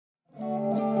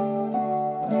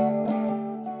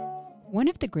One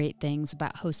of the great things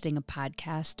about hosting a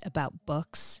podcast about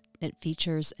books that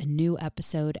features a new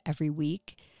episode every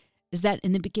week is that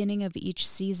in the beginning of each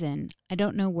season, I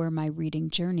don't know where my reading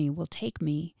journey will take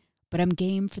me, but I'm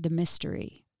game for the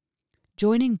mystery.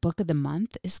 Joining Book of the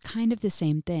Month is kind of the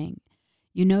same thing.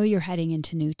 You know you're heading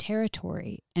into new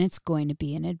territory, and it's going to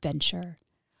be an adventure.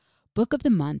 Book of the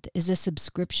Month is a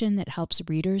subscription that helps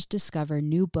readers discover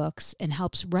new books and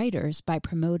helps writers by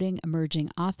promoting emerging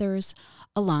authors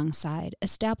alongside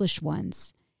established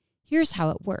ones. Here's how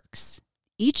it works.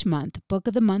 Each month, Book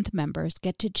of the Month members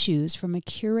get to choose from a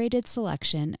curated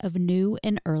selection of new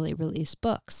and early release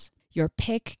books. Your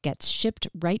pick gets shipped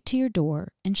right to your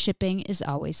door, and shipping is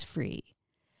always free.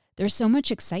 There's so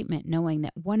much excitement knowing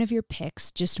that one of your picks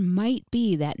just might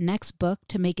be that next book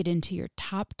to make it into your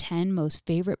top 10 most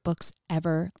favorite books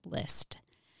ever list.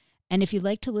 And if you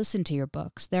like to listen to your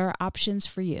books, there are options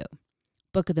for you.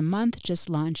 Book of the Month just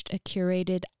launched a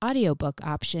curated audiobook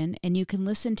option, and you can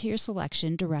listen to your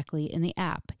selection directly in the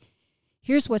app.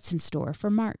 Here's what's in store for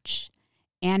March.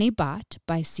 Annie Bot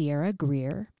by Sierra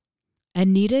Greer,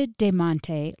 Anita De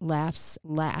Monte Laughs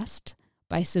Last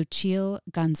by Xochitl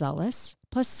Gonzalez,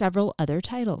 plus several other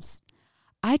titles.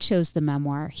 I chose the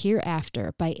memoir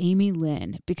Hereafter by Amy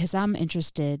Lynn because I'm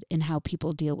interested in how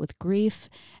people deal with grief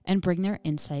and bring their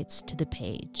insights to the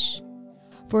page.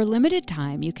 For a limited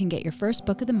time, you can get your first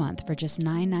book of the month for just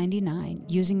 $9.99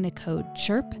 using the code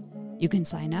CHIRP. You can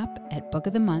sign up at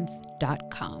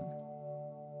bookofthemonth.com.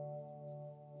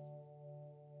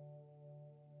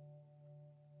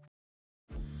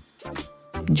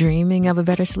 Dreaming of a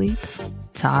better sleep?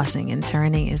 Tossing and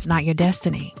turning is not your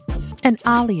destiny. And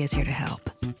Ollie is here to help.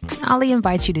 Ollie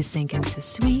invites you to sink into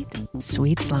sweet,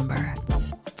 sweet slumber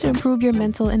to improve your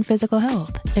mental and physical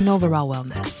health and overall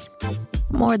wellness.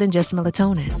 More than just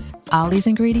melatonin, Ollie's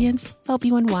ingredients help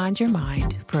you unwind your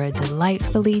mind for a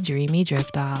delightfully dreamy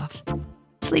drift off.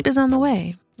 Sleep is on the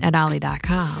way at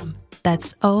Ollie.com.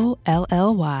 That's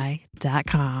OLLY.com.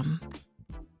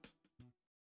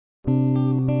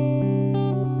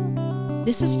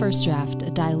 This is First Draft,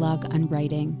 a dialogue on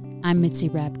writing. I'm Mitzi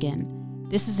Rabkin.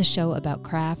 This is a show about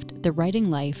craft, the writing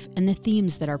life, and the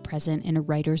themes that are present in a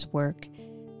writer's work.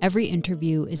 Every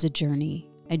interview is a journey.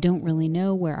 I don't really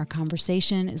know where our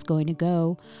conversation is going to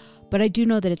go, but I do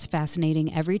know that it's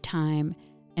fascinating every time,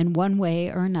 and one way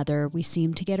or another we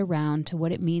seem to get around to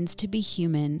what it means to be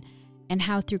human and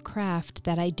how through craft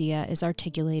that idea is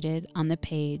articulated on the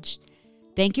page.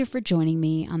 Thank you for joining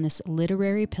me on this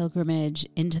literary pilgrimage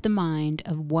into the mind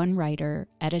of one writer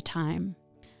at a time.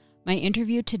 My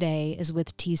interview today is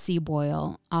with T.C.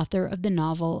 Boyle, author of the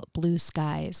novel Blue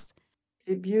Skies.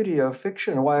 The beauty of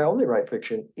fiction, why I only write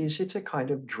fiction, is it's a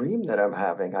kind of dream that I'm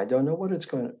having. I don't know what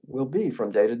will be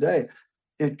from day to day.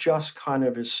 It just kind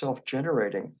of is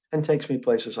self-generating and takes me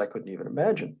places I couldn't even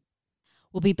imagine.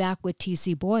 We'll be back with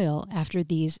T.C. Boyle after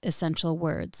these essential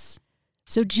words.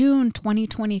 So June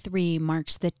 2023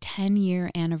 marks the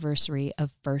 10-year anniversary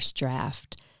of First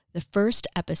Draft. The first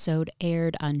episode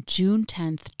aired on June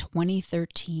 10th,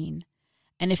 2013.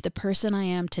 And if the person I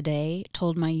am today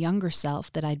told my younger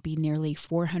self that I'd be nearly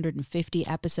 450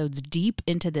 episodes deep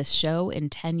into this show in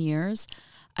 10 years,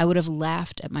 I would have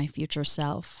laughed at my future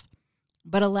self.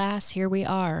 But alas, here we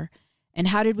are. And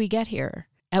how did we get here?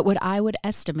 At what I would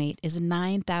estimate is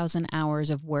 9,000 hours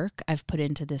of work I've put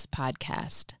into this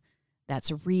podcast.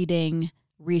 That's reading,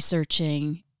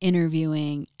 researching,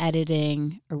 interviewing,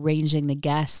 editing, arranging the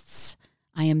guests.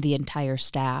 I am the entire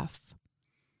staff.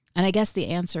 And I guess the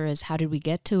answer is, how did we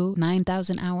get to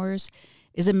 9,000 hours?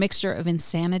 Is a mixture of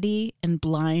insanity and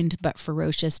blind but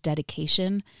ferocious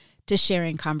dedication to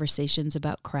sharing conversations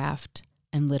about craft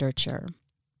and literature.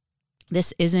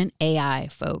 This isn't AI,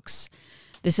 folks.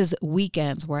 This is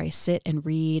weekends where I sit and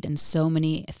read, and so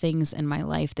many things in my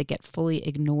life that get fully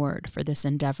ignored for this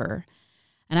endeavor.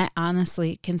 And I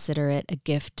honestly consider it a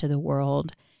gift to the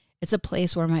world. It's a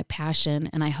place where my passion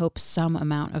and I hope some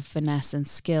amount of finesse and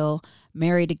skill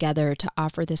marry together to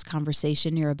offer this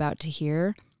conversation you're about to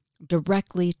hear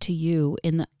directly to you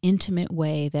in the intimate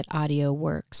way that audio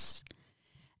works.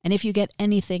 And if you get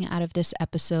anything out of this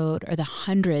episode or the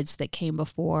hundreds that came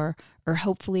before, or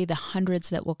hopefully the hundreds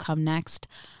that will come next,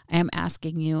 I am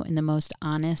asking you in the most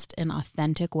honest and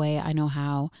authentic way I know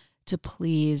how to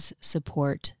please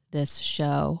support this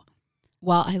show.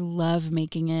 While I love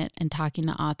making it and talking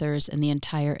to authors and the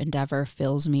entire endeavor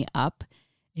fills me up,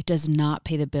 it does not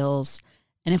pay the bills.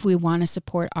 And if we want to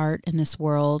support art in this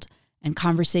world and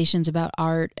conversations about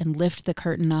art and lift the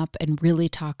curtain up and really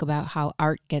talk about how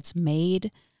art gets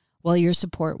made, well, your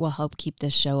support will help keep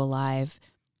this show alive.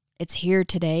 It's here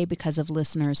today because of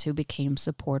listeners who became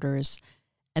supporters.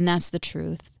 And that's the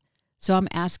truth. So I'm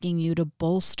asking you to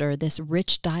bolster this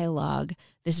rich dialogue,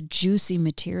 this juicy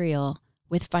material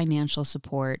with financial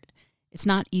support. It's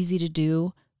not easy to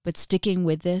do, but sticking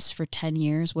with this for 10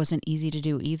 years wasn't easy to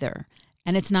do either.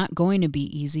 And it's not going to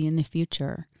be easy in the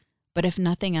future. But if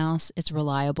nothing else, it's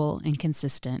reliable and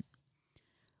consistent.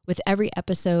 With every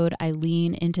episode, I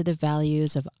lean into the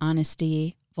values of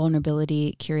honesty,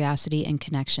 vulnerability, curiosity, and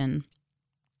connection.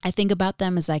 I think about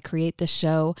them as I create this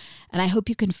show, and I hope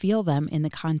you can feel them in the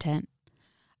content.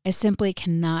 I simply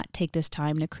cannot take this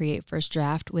time to create First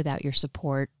Draft without your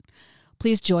support.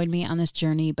 Please join me on this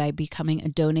journey by becoming a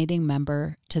donating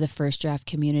member to the First Draft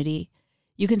community.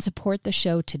 You can support the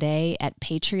show today at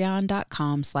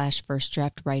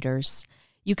patreon.com/firstdraftwriters.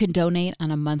 You can donate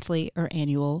on a monthly or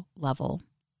annual level.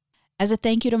 As a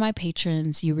thank you to my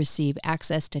patrons, you receive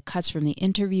access to cuts from the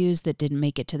interviews that didn't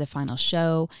make it to the final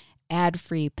show,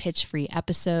 ad-free, pitch-free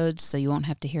episodes so you won't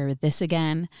have to hear this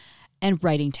again, and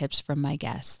writing tips from my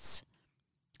guests.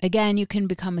 Again, you can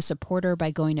become a supporter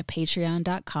by going to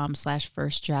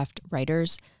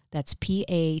patreon.com/firstdraftwriters. That's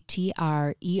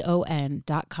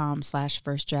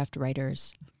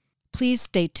patreon.com/firstdraftwriters. Please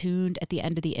stay tuned. At the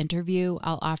end of the interview,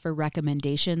 I'll offer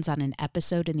recommendations on an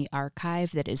episode in the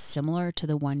archive that is similar to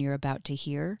the one you're about to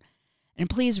hear. And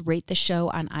please rate the show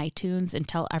on iTunes and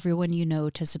tell everyone you know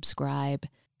to subscribe.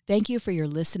 Thank you for your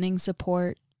listening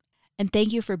support. And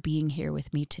thank you for being here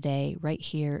with me today, right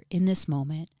here in this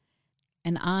moment.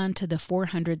 And on to the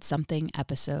 400-something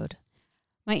episode.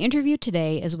 My interview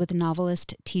today is with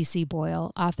novelist T.C.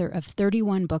 Boyle, author of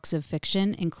 31 books of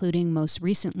fiction, including most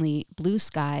recently Blue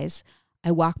Skies,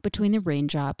 I Walk Between the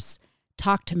Raindrops,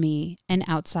 Talk to Me, and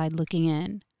Outside Looking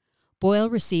In. Boyle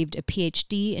received a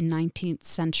PhD in 19th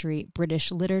century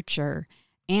British literature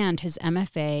and his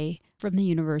MFA from the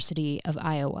University of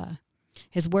Iowa.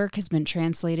 His work has been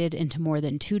translated into more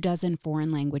than 24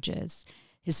 foreign languages.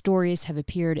 His stories have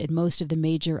appeared in most of the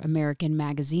major American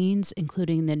magazines,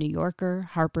 including The New Yorker,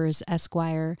 Harper's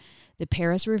Esquire, the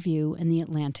Paris Review, and the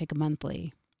Atlantic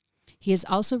Monthly. He has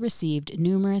also received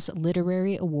numerous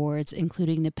literary awards,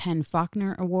 including the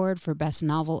PEN/Faulkner Award for Best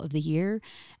Novel of the Year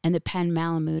and the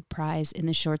PEN/Malamud Prize in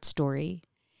the Short Story.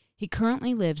 He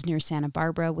currently lives near Santa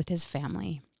Barbara with his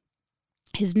family.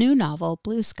 His new novel,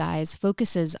 Blue Skies,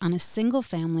 focuses on a single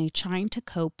family trying to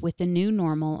cope with the new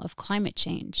normal of climate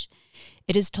change.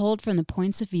 It is told from the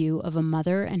points of view of a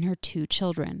mother and her 2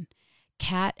 children.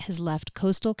 Kat has left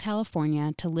coastal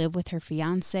California to live with her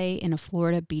fiancé in a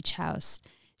Florida beach house.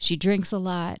 She drinks a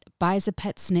lot, buys a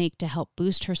pet snake to help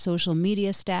boost her social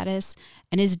media status,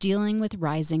 and is dealing with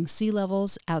rising sea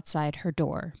levels outside her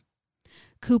door.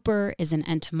 Cooper is an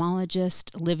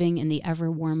entomologist living in the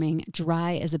ever-warming,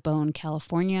 dry-as-a-bone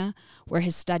California, where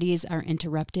his studies are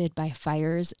interrupted by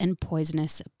fires and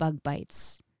poisonous bug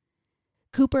bites.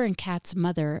 Cooper and Kat's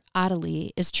mother,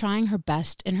 Adelie, is trying her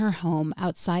best in her home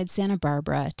outside Santa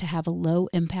Barbara to have a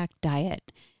low-impact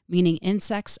diet, meaning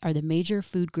insects are the major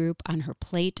food group on her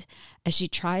plate as she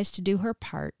tries to do her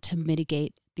part to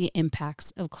mitigate the impacts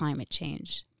of climate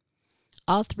change.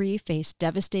 All 3 face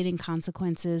devastating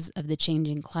consequences of the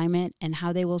changing climate and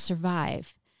how they will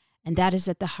survive, and that is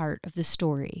at the heart of the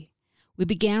story. We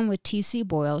began with T.C.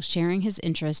 Boyle sharing his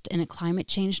interest in a climate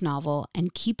change novel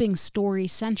and keeping story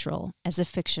central as a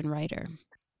fiction writer.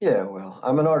 Yeah, well,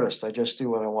 I'm an artist. I just do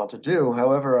what I want to do.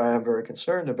 However, I am very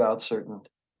concerned about certain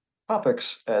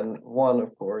topics, and one,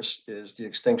 of course, is the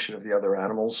extinction of the other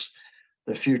animals,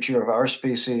 the future of our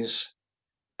species,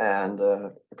 and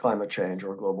climate change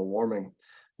or global warming.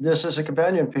 This is a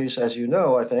companion piece, as you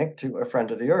know, I think, to A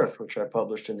Friend of the Earth, which I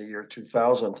published in the year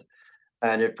 2000,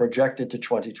 and it projected to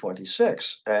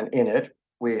 2026. And in it,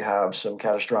 we have some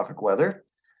catastrophic weather,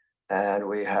 and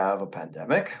we have a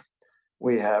pandemic,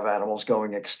 we have animals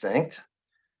going extinct.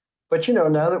 But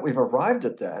now that we've arrived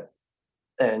at that,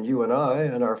 and you and I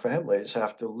and our families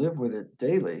have to live with it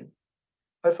daily,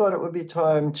 I thought it would be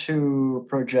time to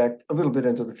project a little bit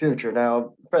into the future.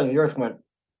 Now, Friend of the Earth went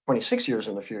 26 years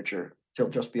in the future, till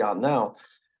just beyond now.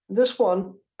 This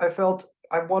one, I felt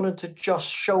I wanted to just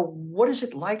show what is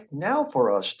it like now for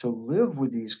us to live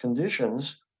with these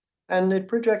conditions, and it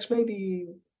projects maybe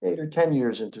 8 or 10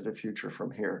 years into the future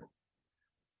from here.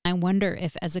 I wonder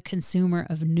if, as a consumer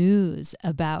of news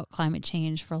about climate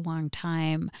change for a long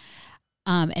time,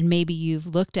 and maybe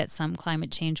you've looked at some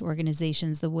climate change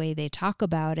organizations, the way they talk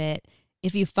about it,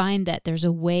 if you find that there's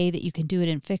a way that you can do it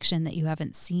in fiction that you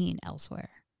haven't seen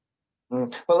elsewhere.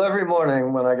 Well, every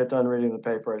morning when I get done reading the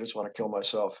paper, I just want to kill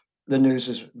myself. The news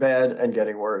is bad and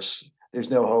getting worse. There's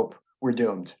no hope. We're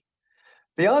doomed.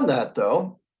 Beyond that,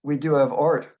 though, we do have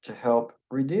art to help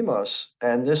redeem us.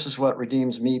 And this is what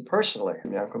redeems me personally. I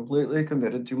mean, I'm completely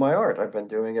committed to my art. I've been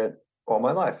doing it all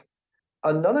my life.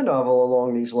 Another novel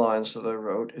along these lines that I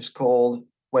wrote is called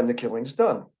When the Killing's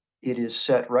Done. It is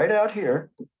set right out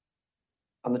here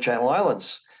on the Channel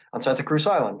Islands, on Santa Cruz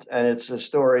Island. And it's a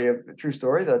true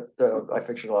story that I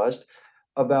fictionalized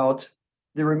about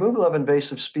the removal of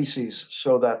invasive species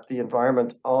so that the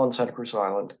environment on Santa Cruz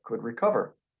Island could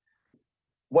recover.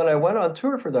 When I went on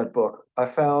tour for that book, I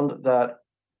found that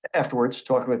afterwards,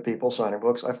 talking with people, signing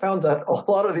books, I found that a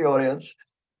lot of the audience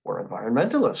were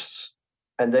environmentalists.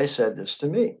 And they said this to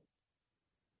me.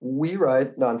 We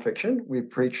write nonfiction, we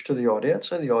preach to the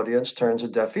audience, and the audience turns a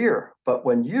deaf ear. But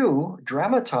when you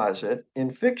dramatize it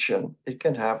in fiction, it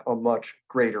can have a much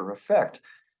greater effect.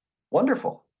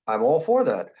 Wonderful. I'm all for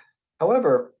that.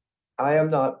 However, I am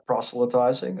not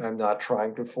proselytizing. I'm not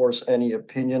trying to force any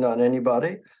opinion on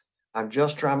anybody. I'm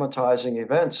just dramatizing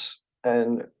events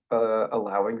and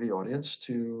allowing the audience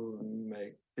to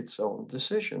make its own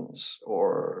decisions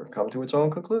or come to its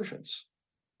own conclusions.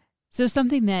 So,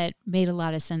 something that made a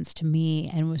lot of sense to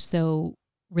me and was so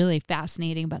really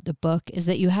fascinating about the book is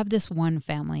that you have this one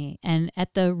family. And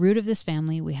at the root of this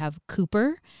family, we have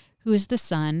Cooper, who is the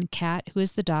son, Kat, who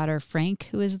is the daughter, Frank,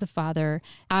 who is the father,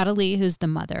 Adelie, who's the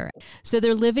mother. So,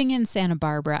 they're living in Santa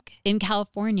Barbara. In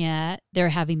California, they're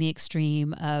having the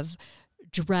extreme of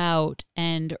drought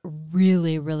and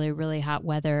really, really, really hot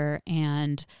weather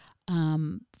and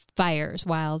fires,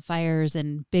 wildfires,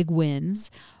 and big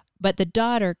winds. But the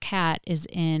daughter, Kat,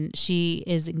 she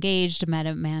is engaged, met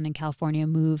a man in California,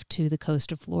 moved to the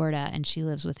coast of Florida, and she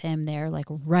lives with him there, like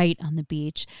right on the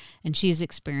beach. And she's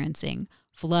experiencing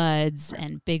floods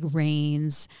and big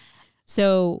rains.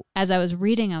 So as I was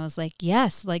reading, I was like,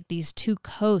 yes, like these two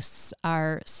coasts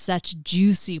are such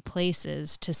juicy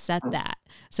places to set that.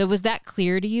 So was that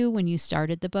clear to you when you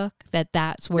started the book that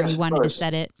that's where Yes, you of wanted to course.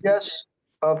 set it? Yes,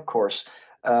 of course.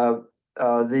 Uh,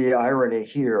 the irony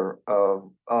here of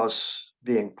us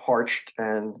being parched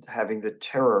and having the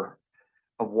terror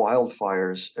of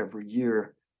wildfires every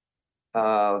year,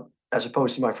 uh, as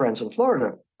opposed to my friends in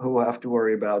Florida who have to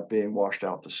worry about being washed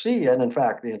out to sea, and in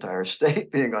fact, the entire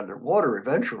state being underwater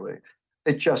eventually.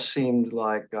 It just seemed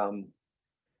like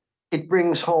it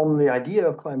brings home the idea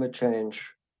of climate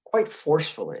change quite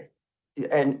forcefully.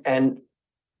 And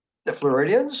the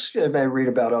Floridians may read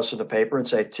about us in the paper and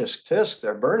say, "Tisk tisk,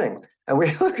 they're burning," and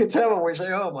we look at them and we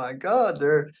say, "Oh my God,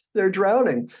 they're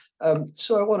drowning."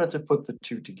 So I wanted to put the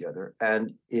two together,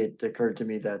 and it occurred to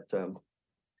me that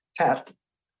Kat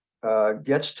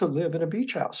gets to live in a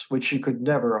beach house, which she could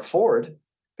never afford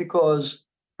because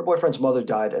her boyfriend's mother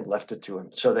died and left it to him.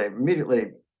 So they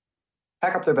immediately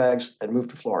pack up their bags and move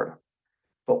to Florida.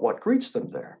 But what greets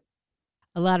them there?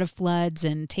 A lot of floods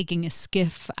and taking a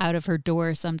skiff out of her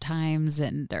door sometimes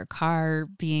and their car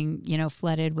being,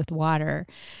 flooded with water.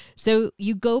 So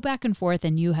you go back and forth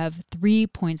and you have 3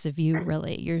 points of view,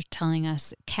 really. You're telling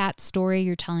us Kat's story,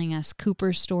 you're telling us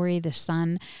Cooper's story, the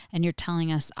son, and you're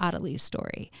telling us Adelie's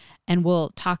story. And we'll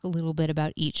talk a little bit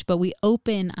about each, but we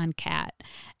open on Kat.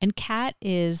 And Kat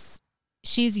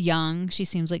she's young. She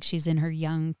seems like she's in her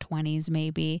young 20s,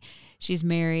 maybe. She's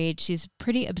married. She's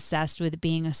pretty obsessed with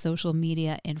being a social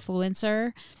media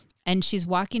influencer. And she's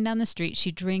walking down the street. She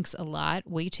drinks a lot,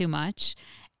 way too much,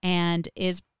 and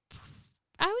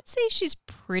I would say she's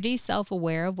pretty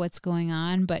self-aware of what's going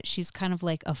on, but she's kind of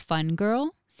like a fun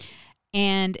girl.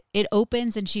 And it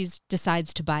opens and she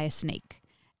decides to buy a snake.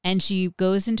 And she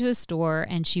goes into a store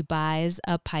and she buys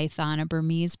a python, a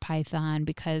Burmese python,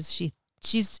 because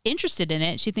she's interested in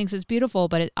it. She thinks it's beautiful,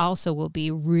 but it also will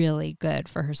be really good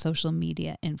for her social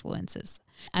media influences.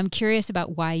 I'm curious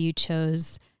about why you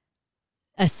chose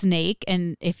a snake,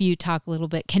 and if you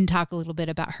can talk a little bit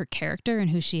about her character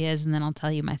and who she is, and then I'll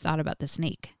tell you my thought about the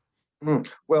snake.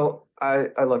 Well, I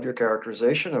love your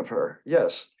characterization of her.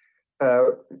 Yes.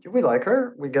 We like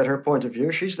her. We get her point of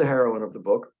view. She's the heroine of the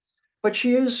book, but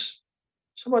she is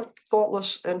somewhat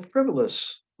thoughtless and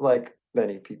frivolous, like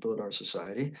many people in our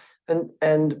society,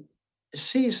 and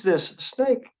sees this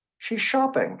snake. She's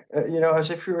shopping, as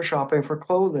if she were shopping for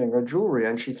clothing or jewelry,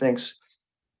 and she thinks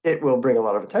it will bring a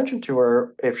lot of attention to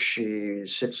her if she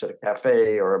sits at a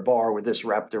cafe or a bar with this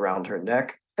wrapped around her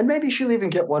neck. And maybe she'll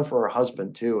even get one for her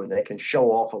husband too, and they can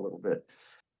show off a little bit.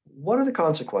 What are the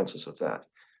consequences of that?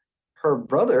 Her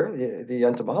brother, the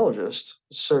entomologist,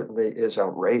 certainly is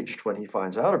outraged when he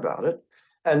finds out about it.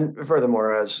 And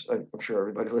furthermore, as I'm sure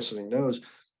everybody listening knows,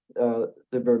 the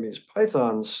Burmese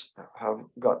pythons have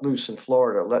got loose in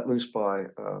Florida, let loose by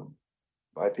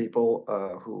people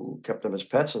who kept them as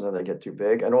pets, and then they get too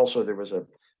big. And also, there was a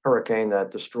hurricane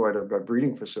that destroyed a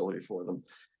breeding facility for them.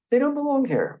 They don't belong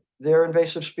here. They're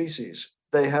invasive species.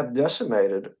 They have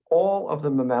decimated all of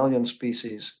the mammalian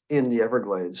species in the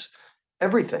Everglades.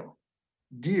 Everything,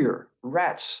 deer,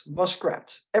 rats,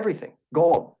 muskrats, everything,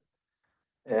 gone.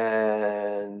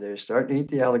 And they're starting to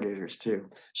eat the alligators too.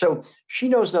 So she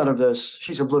knows none of this.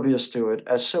 She's oblivious to it,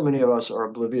 as so many of us are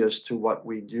oblivious to what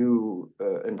we do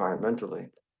environmentally.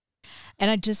 And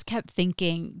I just kept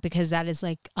thinking, because that is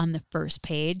like on the first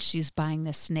page, she's buying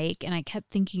the snake. And I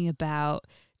kept thinking about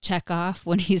Chekhov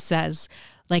when he says,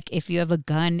 like, if you have a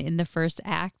gun in the first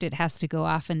act, it has to go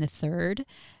off in the third.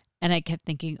 And I kept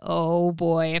thinking, oh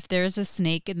boy, if there's a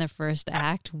snake in the first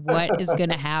act, what is going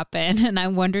to happen? And I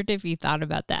wondered if you thought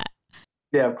about that.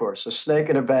 Yeah, of course. A snake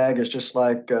in a bag is just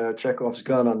like Chekhov's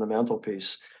gun on the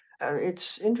mantelpiece.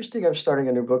 It's interesting. I'm starting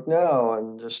a new book now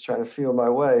and just trying to feel my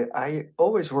way. I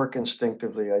always work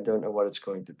instinctively. I don't know what it's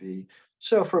going to be.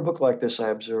 So for a book like this, I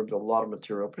observed a lot of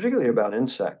material, particularly about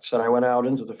insects. And I went out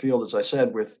into the field, as I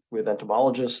said, with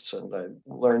entomologists, and I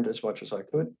learned as much as I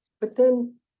could. But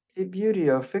then the beauty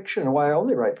of fiction, why I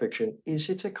only write fiction, is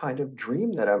it's a kind of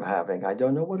dream that I'm having. I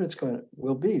don't know what it's going to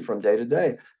will be from day to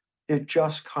day. It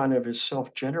just kind of is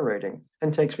self-generating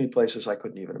and takes me places I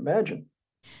couldn't even imagine.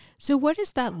 So, what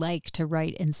is that like to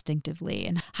write instinctively?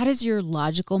 And how does your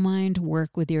logical mind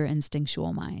work with your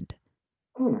instinctual mind?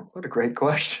 What a great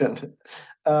question.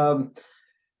 Um,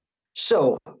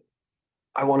 so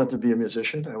I wanted to be a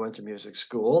musician. I went to music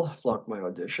school, flunked my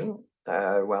audition.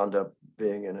 I wound up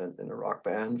being in a rock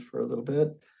band for a little bit.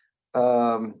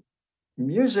 Um,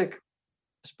 Music,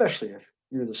 especially if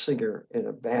you're the singer in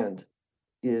a band,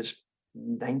 is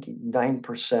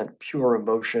 99% pure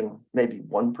emotion, maybe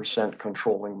 1%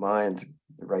 controlling mind,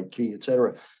 the right key,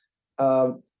 etc.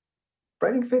 Um,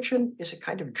 Writing fiction is a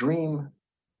kind of dream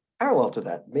parallel to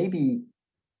that. Maybe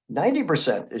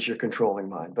 90% is your controlling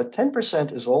mind, but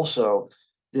 10% is also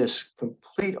this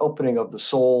complete opening of the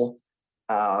soul.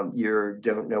 You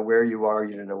don't know where you are,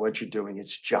 you don't know what you're doing.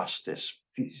 It's just this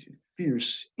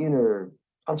fierce inner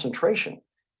concentration.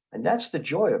 And that's the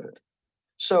joy of it.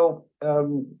 So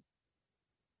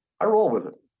I roll with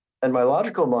it. And my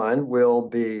logical mind will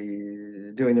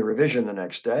be doing the revision the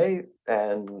next day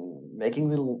and making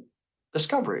little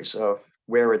discoveries of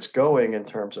where it's going in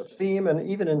terms of theme and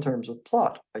even in terms of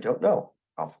plot. I don't know.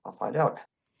 I'll find out.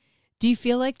 Do you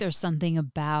feel like there's something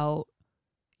about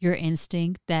your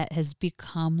instinct that has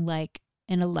become like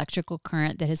an electrical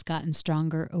current that has gotten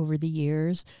stronger over the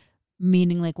years?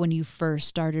 Meaning, like when you first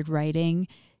started writing,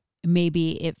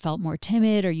 maybe it felt more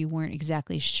timid or you weren't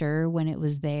exactly sure when it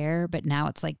was there, but now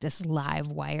it's like this live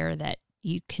wire that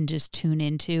you can just tune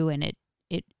into, and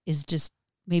it is just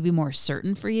maybe more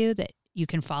certain for you that you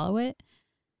can follow it.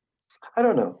 I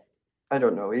don't know. I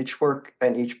don't know. Each work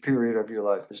and each period of your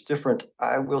life is different.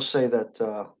 I will say that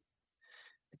I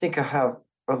think I have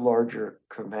a larger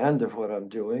command of what I'm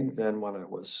doing than when I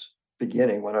was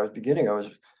beginning. When I was beginning, I was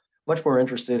much more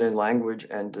interested in language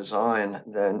and design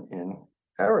than in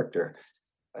character.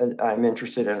 I'm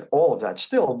interested in all of that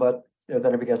still, but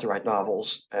then I began to write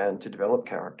novels and to develop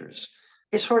characters.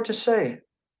 It's hard to say.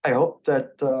 I hope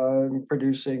that I'm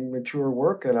producing mature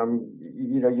work and I'm,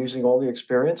 using all the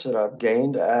experience that I've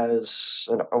gained as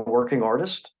a working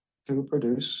artist to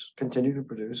continue to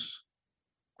produce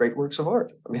great works of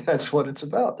art. I mean, that's what it's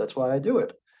about. That's why I do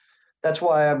it. That's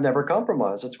why I've never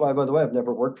compromised. That's why, by the way, I've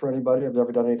never worked for anybody. I've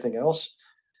never done anything else.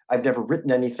 I've never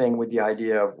written anything with the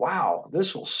idea of, wow,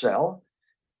 this will sell.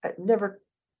 I never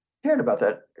cared about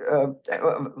that.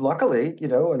 Luckily,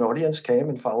 an audience came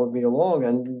and followed me along,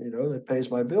 and that pays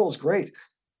my bills. Great,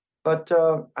 but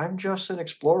I'm just an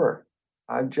explorer.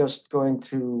 I'm just going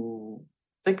to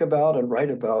think about and write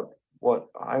about what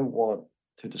I want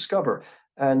to discover,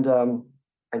 and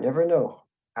I never know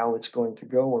how it's going to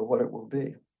go or what it will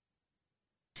be.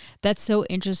 That's so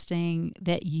interesting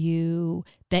that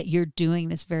you're doing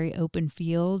this very open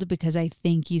field, because I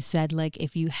think you said like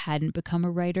if you hadn't become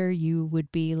a writer, you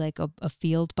would be like a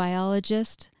field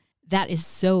biologist. That is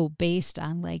so based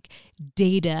on like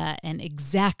data and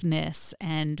exactness,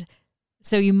 and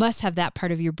so you must have that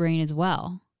part of your brain as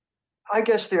well. I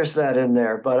guess there's that in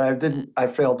there, but I didn't. I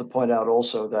failed to point out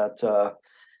also that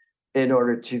in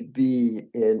order to be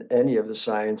in any of the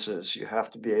sciences, you have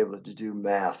to be able to do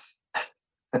math.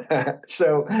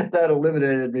 So that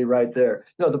eliminated me right there.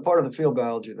 No, the part of the field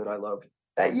biology that I love.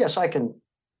 Yes, I can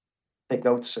take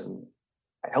notes, and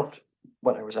I helped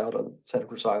when I was out on Santa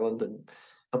Cruz Island and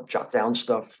helped jot down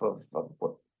stuff of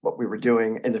what we were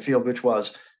doing in the field, which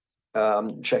was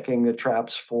checking the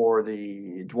traps for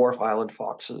the dwarf island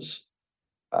foxes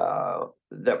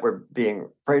that were being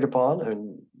preyed upon,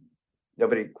 and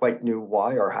nobody quite knew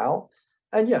why or how.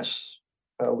 And yes,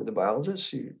 with the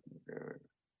biologists, you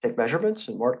take measurements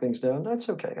and mark things down. That's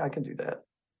okay. I can do that.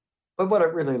 But what I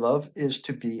really love is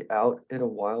to be out in a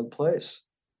wild place,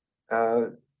 uh,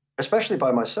 especially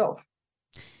by myself.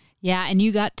 Yeah, and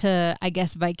you got to, I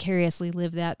guess, vicariously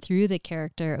live that through the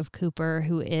character of Cooper,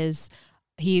 who is,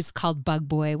 he's called Bug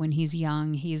Boy when he's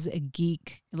young. He's a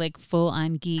geek, like full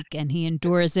on geek, and he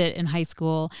endures it in high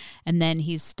school. And then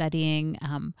he's studying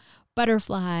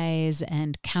butterflies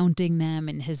and counting them,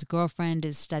 and his girlfriend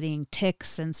is studying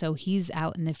ticks. And so he's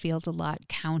out in the field a lot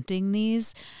counting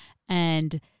these.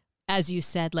 And as you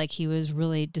said, like he was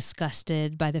really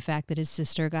disgusted by the fact that his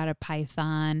sister got a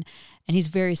python, and he's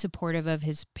very supportive of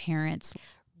his parents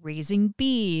raising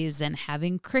bees and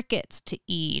having crickets to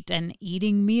eat and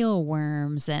eating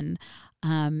mealworms. And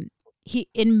he,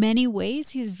 in many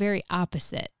ways, he's very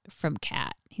opposite from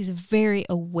Cat. He's very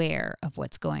aware of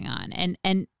what's going on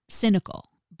and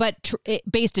cynical, but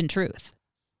based in truth.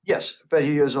 Yes, but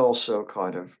he is also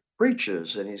kind of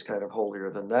preaches, and he's kind of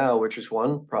holier than thou, which is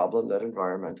one problem that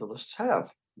environmentalists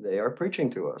have. They are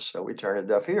preaching to us, so we turn a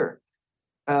deaf ear.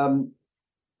 Um,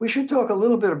 we should talk a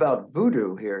little bit about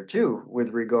voodoo here too, with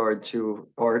regard to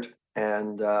art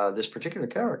and this particular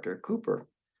character, Cooper.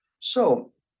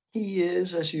 So he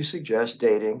is, as you suggest,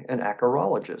 dating an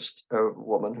acarologist, a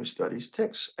woman who studies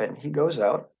ticks, and he goes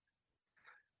out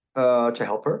to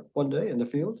help her one day in the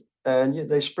field. And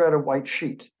they spread a white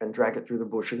sheet and drag it through the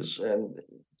bushes, and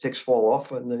ticks fall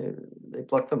off, and they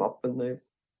pluck them up and they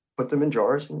put them in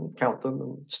jars and count them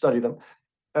and study them.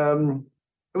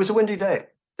 It was a windy day;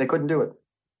 they couldn't do it.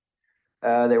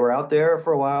 They were out there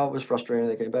for a while. It was frustrating.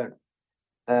 They came back,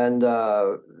 and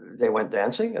they went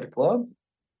dancing at a club,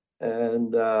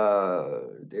 and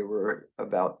they were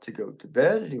about to go to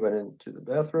bed. He went into the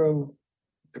bathroom,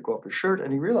 took off his shirt,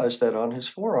 and he realized that on his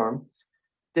forearm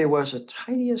there was a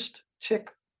tiniest tick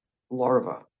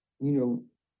larva, you know,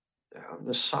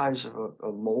 the size of a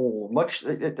mole,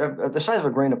 the size of a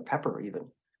grain of pepper,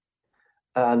 even.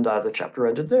 And the chapter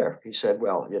ended there. He said,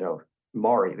 "Well,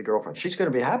 Mari, the girlfriend, she's going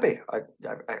to be happy. I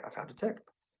found a tick."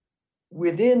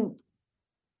 Within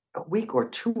a week or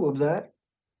two of that,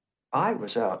 I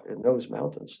was out in those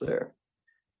mountains there,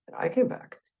 and I came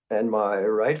back, and my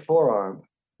right forearm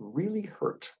really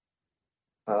hurt,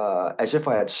 as if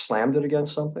I had slammed it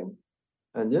against something.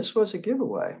 And this was a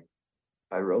giveaway.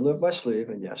 I rolled up my sleeve,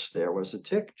 and yes, there was a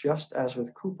tick, just as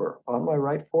with Cooper, on my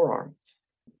right forearm.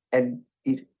 And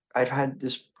I'd had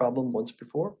this problem once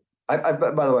before. By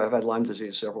the way, I've had Lyme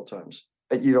disease several times,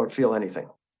 but you don't feel anything.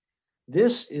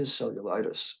 This is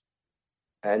cellulitis,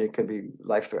 and it can be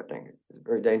life-threatening. It's a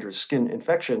very dangerous skin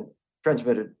infection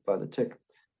transmitted by the tick.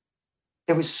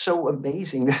 It was so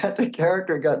amazing that the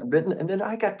character got bitten, and then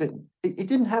I got bitten. It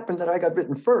didn't happen that I got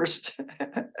bitten first.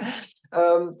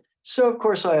 So of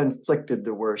course I inflicted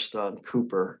the worst on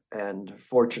Cooper, and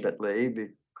fortunately,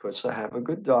 because I have a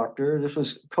good doctor, this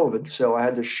was COVID, so I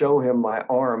had to show him my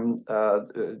arm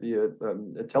via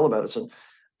telemedicine.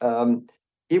 Um,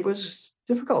 it was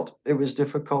difficult. It was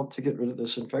difficult to get rid of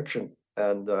this infection,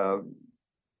 and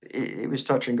it was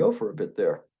touch and go for a bit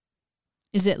there.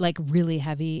 Is it like really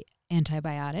heavy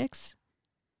antibiotics?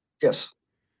 Yes.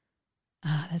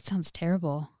 Ah, that sounds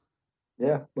terrible.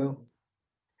 Yeah. Well,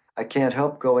 I can't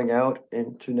help going out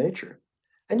into nature.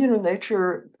 And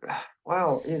nature,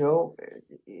 wow,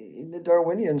 in the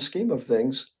Darwinian scheme of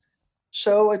things,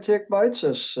 so a tick bites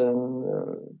us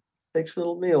and takes a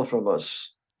little meal from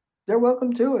us. They're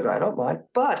welcome to it. I don't mind.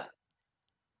 But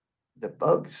the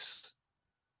bugs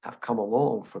have come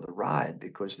along for the ride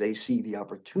because they see the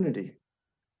opportunity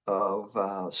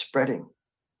of spreading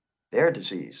their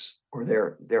disease or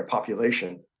their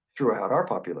population throughout our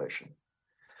population.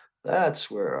 That's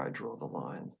where I draw the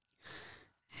line.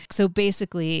 So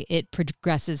basically, it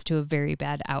progresses to a very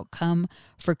bad outcome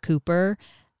for Cooper.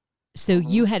 So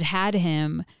you Mhm. had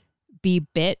him be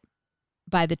bit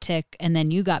by the tick, and then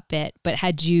you got bit, but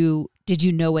did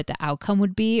you know what the outcome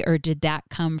would be, or did that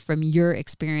come from your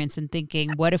experience and thinking,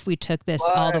 what if we took this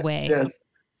all the My way? yes,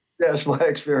 yes, my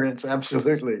experience,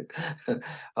 absolutely.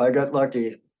 I got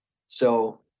lucky.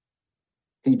 So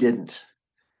he didn't.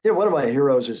 One of my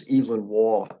heroes is Evelyn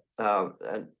Waugh,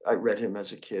 and I read him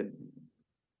as a kid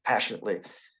passionately.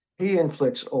 He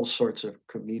inflicts all sorts of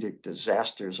comedic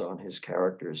disasters on his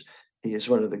characters. He is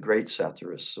one of the great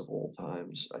satirists of all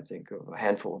times. I think of A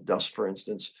Handful of Dust, for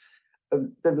instance.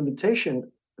 The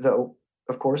limitation, though,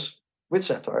 of course, with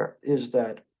satire is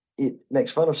that it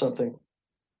makes fun of something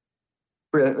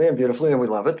brilliantly and beautifully, and we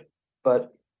love it,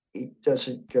 but it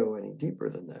doesn't go any deeper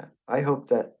than that. I hope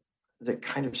that the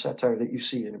kind of satire that you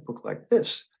see in a book like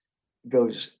this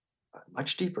goes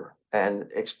much deeper and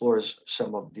explores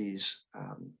some of these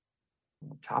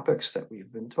topics that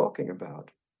we've been talking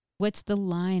about. What's the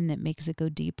line that makes it go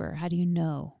deeper? How do you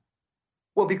know?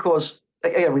 Well, because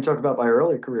again, we talked about my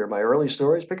early career, my early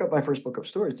stories. Pick up my first book of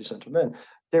stories, Descent of Men.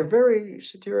 They're very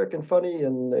satiric and funny,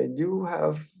 and they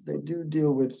do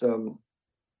deal with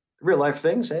real life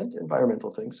things and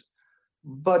environmental things,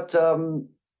 but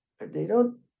they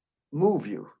don't move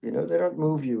you. You know, they don't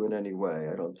move you in any way.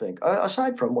 I don't think.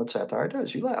 Aside from what satire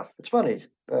does, you laugh. It's funny.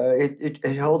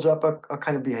 It holds up a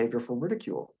kind of behavior for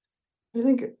ridicule. I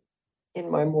think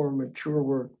in my more mature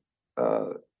work, uh,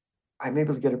 I'm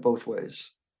able to get it both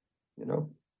ways. You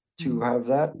know, to Mm. have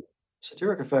that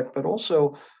satiric effect, but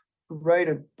also write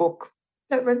a book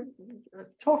that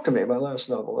Talk to Me, my last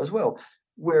novel as well,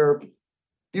 where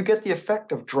you get the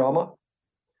effect of drama,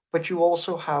 but you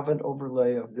also have an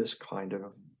overlay of this kind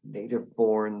of native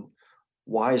born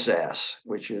wise ass,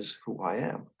 which is who I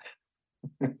am.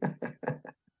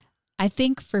 I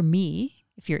think for me,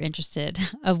 if you're interested,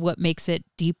 of what makes it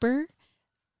deeper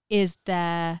is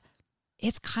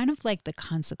it's kind of like the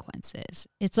consequences.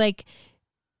 It's like,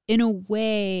 in a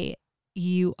way,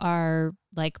 you are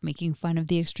like making fun of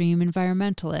the extreme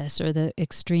environmentalist or the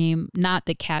extreme, not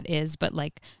that Kat is, but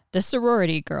like the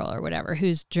sorority girl or whatever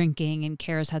who's drinking and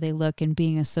cares how they look and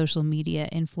being a social media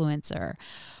influencer.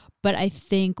 But I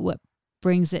think what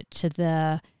brings it to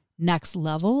the next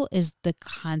level is the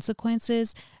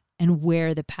consequences and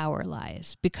where the power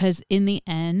lies. Because in the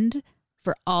end,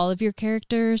 for all of your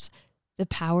characters, the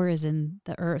power is in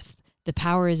the earth, the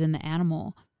power is in the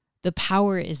animal, the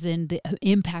power is in the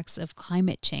impacts of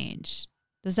climate change.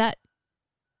 Does that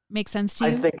make sense to I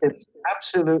you? think it's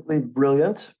absolutely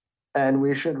brilliant, and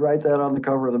we should write that on the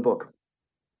cover of the book.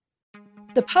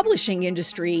 The publishing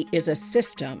industry is a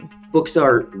system. Books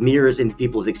are mirrors into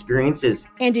people's experiences.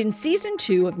 And in season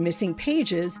 2 of Missing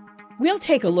Pages, we'll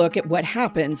take a look at what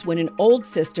happens when an old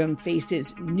system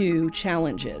faces new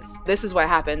challenges. This is what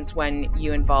happens when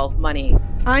you involve money.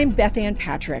 I'm Beth Ann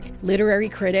Patrick, literary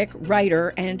critic,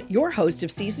 writer, and your host of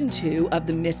season 2 of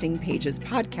the Missing Pages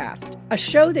podcast, a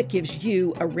show that gives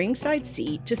you a ringside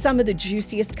seat to some of the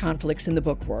juiciest conflicts in the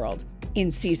book world. In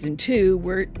season 2,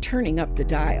 we're turning up the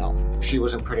dial. She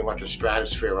was in pretty much a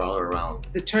stratosphere all around.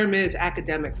 The term is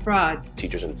academic fraud.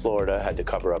 Teachers in Florida had to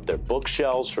cover up their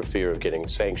bookshelves for fear of getting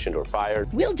sanctioned or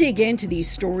fired. We'll dig into these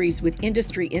stories with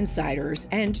industry insiders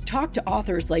and talk to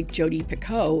authors like Jodi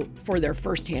Picoult for their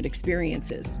firsthand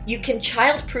experiences. You can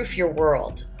child-proof your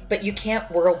world, but you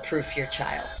can't world-proof your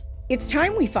child. It's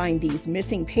time we find these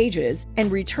missing pages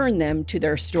and return them to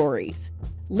their stories.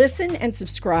 Listen and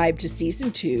subscribe to season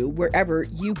 2 wherever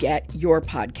you get your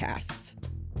podcasts.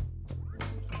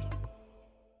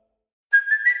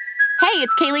 Hey,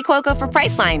 it's Kaylee Cuoco for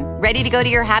Priceline. Ready to go to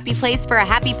your happy place for a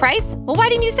happy price? Well, why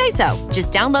didn't you say so?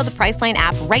 Just download the Priceline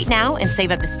app right now and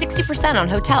save up to 60% on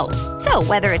hotels. So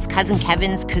whether it's Cousin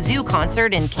Kevin's Kazoo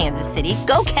Concert in Kansas City,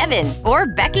 go Kevin, or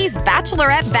Becky's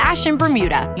Bachelorette Bash in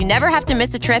Bermuda, you never have to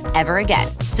miss a trip ever again.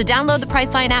 So download the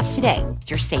Priceline app today.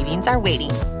 Your savings are waiting.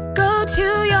 Go to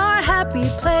your happy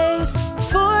place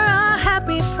for a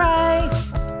happy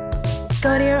price.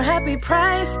 Go to your happy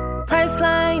price,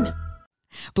 Priceline.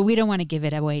 But we don't want to give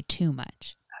it away too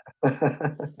much.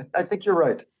 I think you're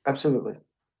right. Absolutely.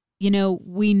 You know,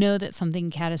 we know that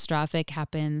something catastrophic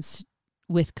happens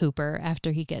with Cooper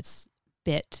after he gets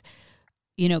bit.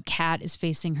 You know, Kat is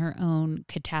facing her own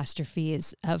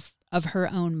catastrophes of her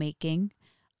own making.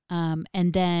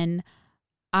 And then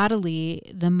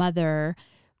Adelie, the mother,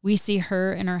 we see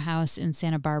her in her house in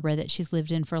Santa Barbara that she's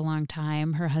lived in for a long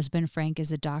time. Her husband, Frank,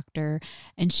 is a doctor,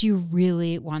 and she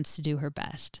really wants to do her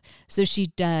best. So she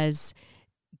does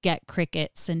get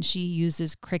crickets, and she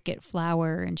uses cricket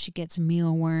flour, and she gets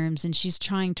mealworms, and she's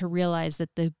trying to realize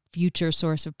that the future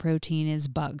source of protein is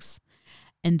bugs,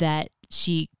 and that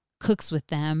she cooks with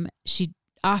them. She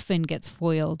often gets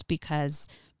foiled because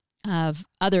of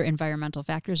other environmental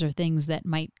factors or things that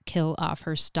might kill off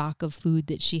her stock of food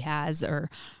that she has or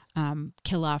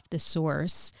kill off the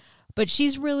source. But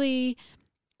she's really,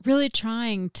 really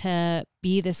trying to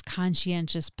be this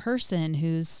conscientious person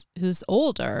who's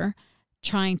older,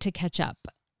 trying to catch up.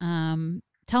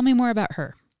 Tell me more about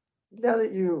her. Now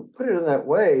that you put it in that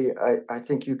way, I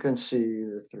think you can see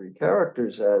the three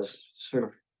characters as sort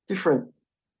of different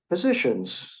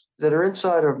positions that are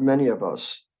inside of many of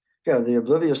us. You know, the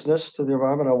obliviousness to the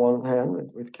environment on one hand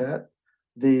with Kat,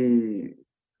 the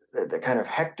kind of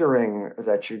hectoring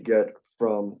that you get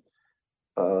from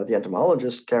the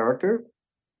entomologist character,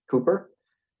 Cooper,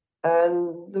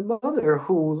 and the mother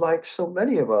who, like so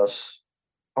many of us,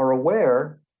 are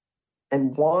aware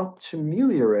and want to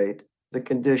ameliorate the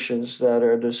conditions that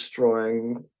are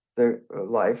destroying the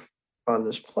life on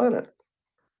this planet.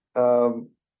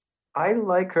 I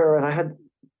like her, and I had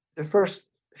the first,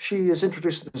 she is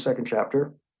introduced to the second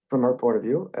chapter from her point of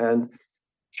view, and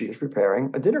she is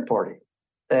preparing a dinner party.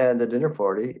 And the dinner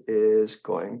party is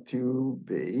going to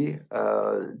be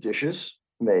dishes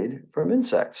made from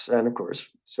insects. And of course,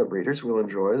 some readers will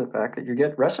enjoy the fact that you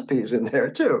get recipes in there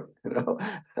too, you know.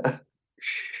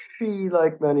 She,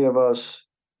 like many of us,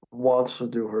 wants to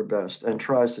do her best and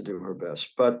tries to do her best.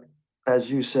 But as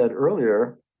you said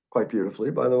earlier, quite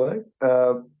beautifully, by the way,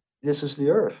 this is the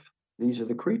earth. These are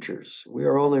the creatures. We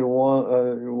are only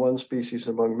one species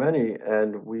among many,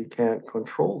 and we can't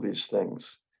control these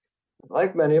things.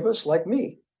 Like many of us, like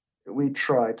me, we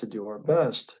try to do our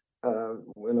best.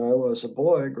 When I was a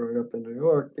boy growing up in New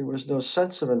York, there was no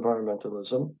sense of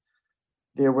environmentalism.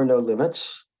 There were no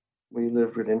limits. We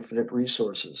lived with infinite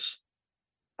resources.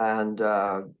 And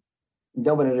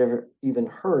no one had ever even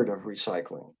heard of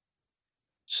recycling.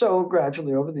 So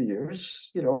gradually over the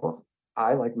years,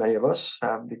 I, like many of us,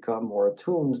 have become more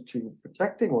attuned to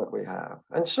protecting what we have.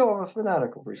 And so I'm a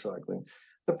fanatic of recycling.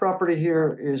 The property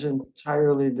here is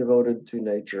entirely devoted to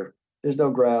nature. There's no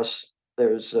grass.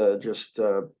 There's just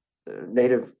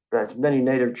as many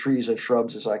native trees and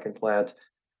shrubs as I can plant.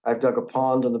 I've dug a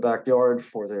pond in the backyard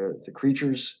for the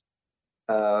creatures.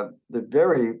 The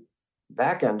very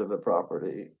back end of the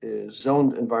property is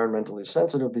zoned environmentally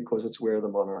sensitive because it's where the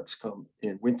monarchs come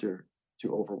in winter to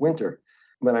overwinter.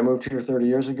 When I moved here 30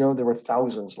 years ago, there were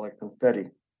thousands like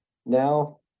confetti.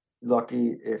 Now,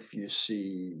 lucky if you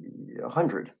see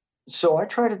 100. So I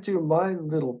try to do my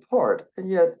little part,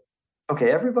 and yet, okay,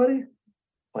 everybody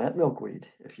plant milkweed.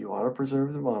 If you want to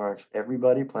preserve the monarchs,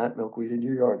 everybody plant milkweed in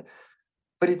your yard.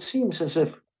 But it seems as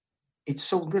if it's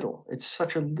so little. It's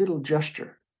such a little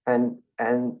gesture, and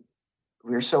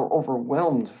we're so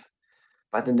overwhelmed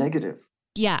by the negative.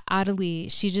 Yeah,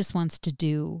 Adelie, she just wants to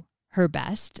do her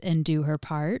best and do her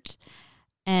part.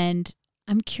 And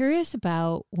I'm curious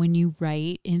about when you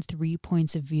write in 3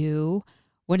 points of view.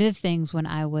 One of the things when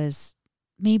I was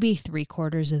maybe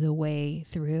 3/4 of the way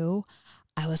through,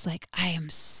 I was like, I am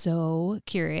so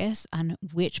curious on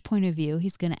which point of view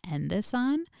he's going to end this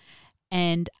on.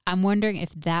 And I'm wondering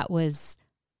if that was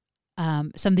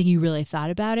something you really thought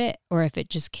about it, or if it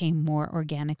just came more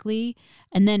organically.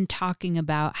 And then talking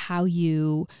about how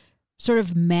you sort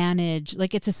of manage,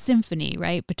 like it's a symphony,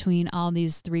 right? Between all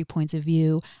these 3 points of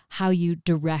view, how you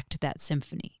direct that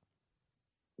symphony.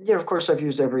 Yeah, of course, I've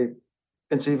used every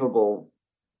conceivable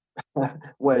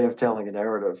way of telling a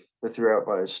narrative throughout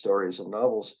my stories and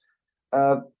novels.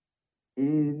 The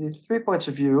 3 points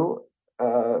of view,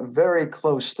 very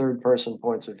close third person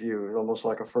points of view, almost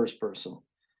like a first person.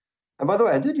 And by the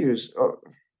way, I did use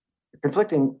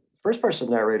conflicting first person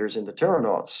narrators in the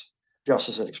Terranauts just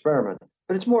as an experiment,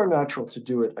 but it's more natural to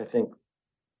do it, I think,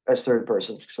 as third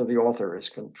person. So the author is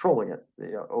controlling it,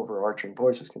 the overarching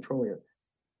voice is controlling it.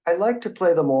 I like to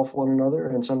play them off one another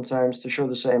and sometimes to show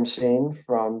the same scene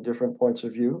from different points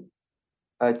of view.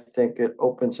 I think it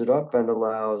opens it up and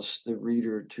allows the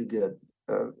reader to get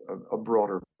a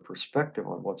broader perspective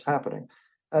on what's happening.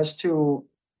 As to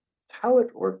how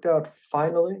it worked out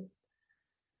finally,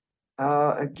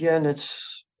 again,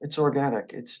 it's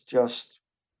organic. It's just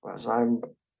as I'm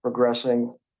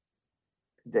progressing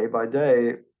day by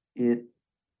day, it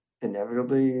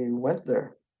inevitably went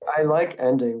there. I like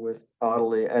ending with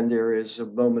Adelie, and there is a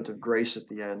moment of grace at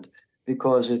the end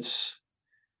because it's,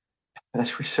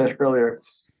 as we said earlier,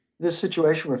 this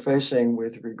situation we're facing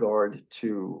with regard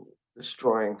to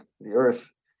destroying the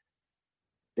earth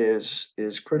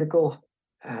is critical,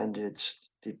 and it's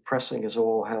depressing as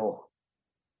all hell.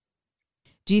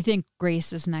 Do you think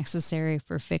grace is necessary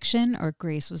for fiction, or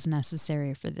grace was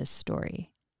necessary for this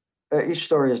story? Each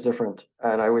story is different,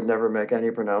 and I would never make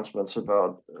any pronouncements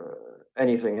about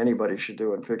anything anybody should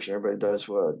do in fiction. Everybody does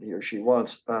what he or she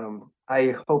wants.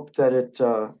 I hope that it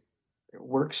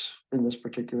works in this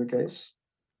particular case,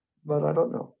 but I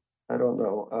don't know. I don't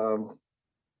know.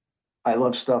 I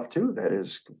love stuff too that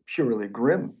is purely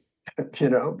grim,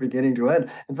 beginning to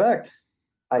end. In fact,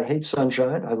 I hate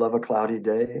sunshine. I love a cloudy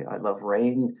day. I love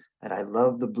rain, and I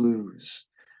love the blues.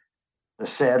 The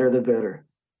sadder, the better.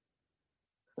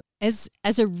 As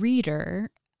a reader,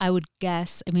 I would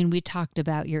guess, I mean, we talked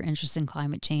about your interest in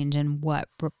climate change and what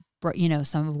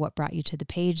some of what brought you to the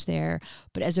page there.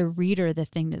 But as a reader, the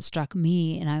thing that struck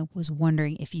me, and I was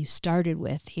wondering if you started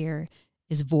with here,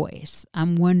 is voice.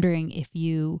 I'm wondering if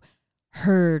you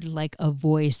heard like a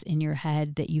voice in your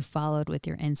head that you followed with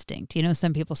your instinct.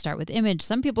 Some people start with image,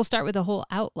 some people start with a whole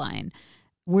outline.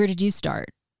 Where did you start?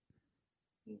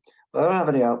 Well, I don't have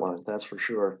any outline, that's for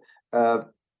sure.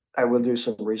 I will do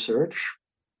some research.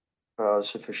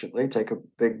 sufficiently, take a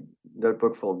big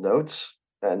notebook full of notes,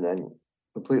 and then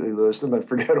completely lose them and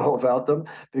forget all about them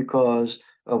because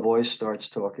a voice starts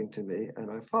talking to me and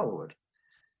I follow it.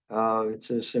 It's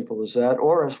as simple as that,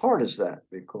 or as hard as that,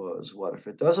 because what if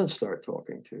it doesn't start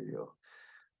talking to you?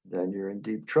 Then you're in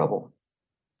deep trouble.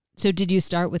 So did you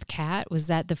start with Cat? Was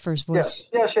that the first voice?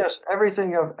 Yes.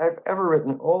 Everything I've ever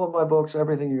written, all of my books,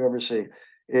 everything you ever see,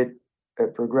 it,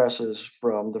 it progresses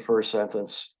from the first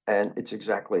sentence, and it's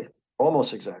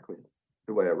almost exactly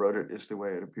the way I wrote it is the way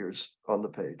it appears on the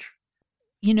page.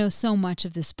 You know, so much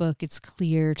of this book, it's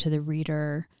clear to the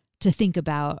reader to think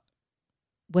about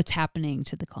what's happening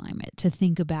to the climate, to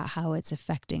think about how it's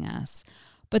affecting us.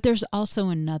 But there's also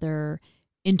another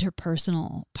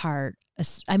interpersonal part.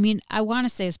 I mean, I want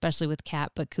to say especially with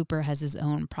Cat, but Cooper has his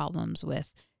own problems with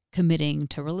committing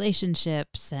to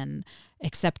relationships and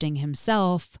accepting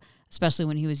himself, especially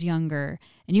when he was younger.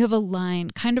 And you have a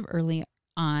line kind of early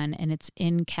on, and it's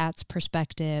in Cat's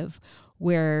perspective,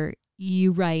 where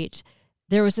you write,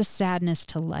 there was a sadness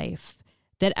to life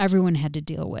that everyone had to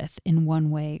deal with in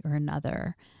one way or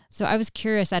another. So I was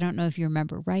curious, I don't know if you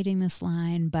remember writing this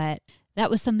line, but that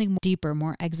was something deeper,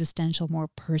 more existential, more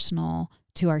personal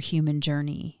to our human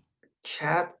journey.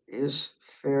 Cat is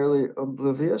fairly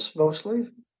oblivious mostly,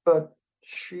 but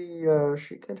she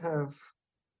can have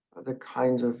the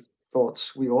kinds of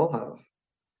thoughts we all have.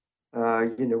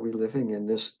 We're living in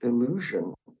this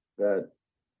illusion that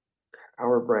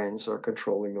our brains are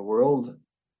controlling the world,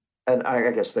 and I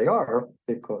guess they are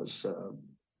because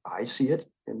I see it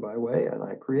in my way and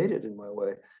I create it in my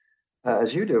way,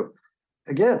 as you do.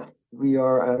 Again, we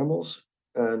are animals,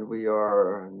 and we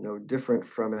are no different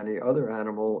from any other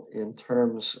animal in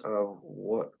terms of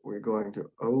what we're going to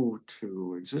owe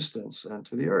to existence and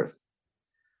to the earth.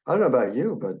 I don't know about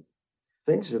you, but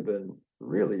things have been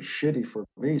really shitty for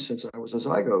me since I was a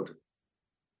zygote.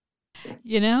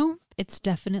 You know, it's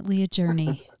definitely a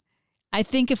journey. I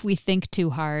think if we think too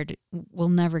hard, we'll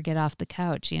never get off the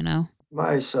couch, you know?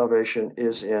 My salvation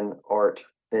is in art,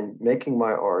 in making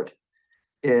my art,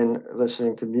 in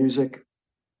listening to music,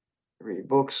 reading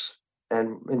books,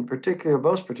 and in particular,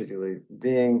 most particularly,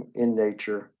 being in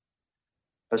nature,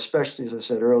 especially, as I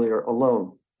said earlier,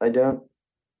 alone. I don't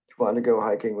want to go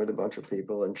hiking with a bunch of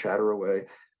people and chatter away.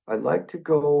 I like to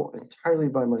go entirely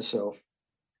by myself,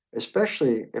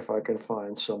 especially if I can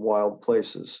find some wild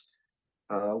places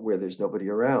where there's nobody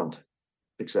around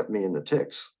except me and the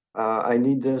ticks. I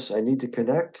need this. I need to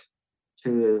connect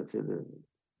to the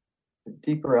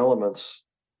deeper elements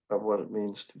of what it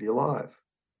means to be alive.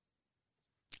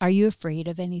 Are you afraid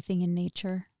of anything in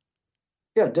nature?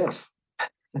 Yeah, death,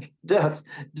 death,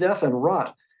 death, and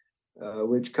rot,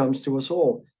 which comes to us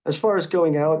all. As far as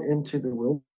going out into the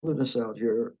wilderness out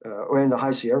here, or in the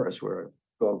high Sierras, where I've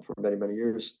gone for many, many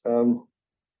years,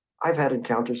 I've had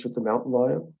encounters with the mountain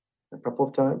lion a couple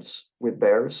of times, with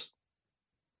bears,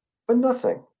 but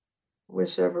nothing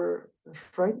was ever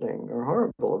frightening or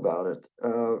horrible about it.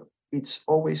 It's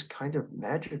always kind of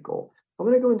magical. And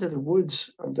when I go into the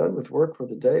woods, I'm done with work for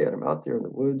the day and I'm out there in the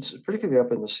woods, particularly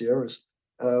up in the Sierras.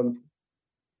 Um,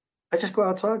 I just go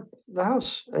outside the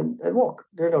house and walk.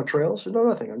 There are no trails, there's no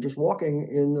nothing. I'm just walking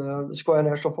in the Sequoia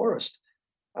National Forest.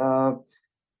 Uh,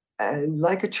 and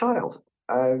like a child,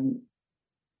 I'm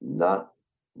not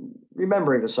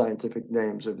remembering the scientific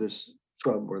names of this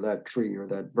shrub or that tree or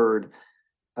that bird.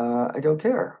 I don't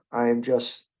care. I'm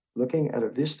just looking at a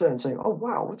vista and saying, "Oh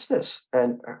wow, what's this?"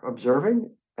 and observing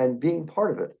and being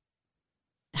part of it.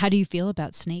 How do you feel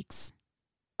about snakes?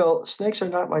 Well, snakes are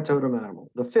not my totem animal.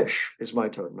 The fish is my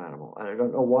totem animal, and I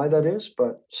don't know why that is,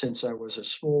 but since I was a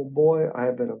small boy, I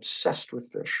have been obsessed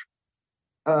with fish.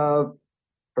 Uh,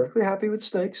 Perfectly happy with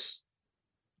snakes,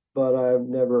 but I've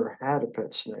never had a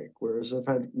pet snake. Whereas I've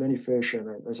had many fish, and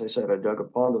as I said, I dug a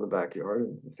pond in the backyard,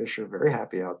 and the fish are very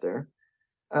happy out there.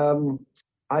 Um,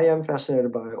 I am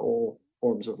fascinated by all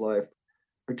forms of life,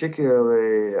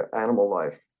 particularly animal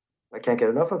life. I can't get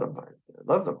enough of them. I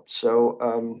love them. So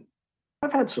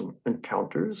I've had some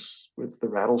encounters with the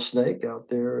rattlesnake out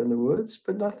there in the woods,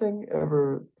 but nothing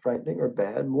ever frightening or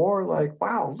bad. More like,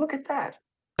 wow, look at that.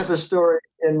 I have a story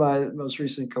in my most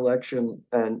recent collection,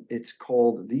 and it's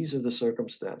called These Are the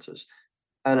Circumstances.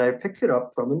 And I picked it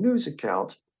up from a news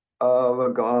account of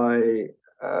a guy.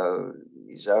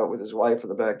 He's out with his wife in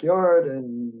the backyard,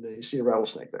 and they see a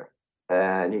rattlesnake there.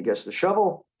 And he gets the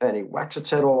shovel and he whacks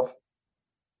its head off.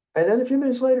 And then a few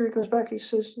minutes later, he comes back. He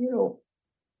says,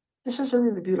 this is a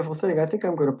really beautiful thing. I think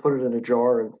I'm going to put it in a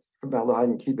jar and formaldehyde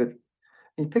and keep it.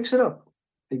 He picks it up.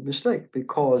 Big mistake,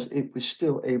 because it was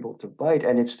still able to bite,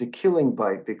 and it's the killing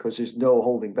bite because there's no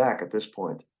holding back at this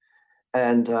point.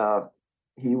 And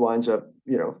he winds up,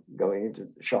 going into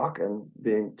shock and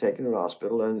being taken to the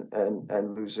hospital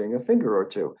and losing a finger or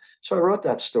two. So I wrote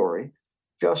that story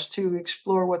just to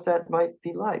explore what that might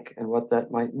be like and what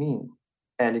that might mean.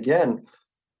 And again,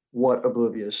 what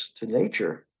obliviousness to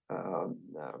nature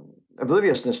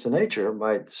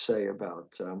might say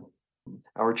about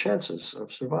our chances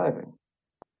of surviving.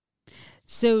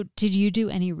 So did you do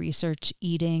any research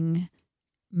eating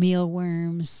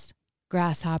mealworms,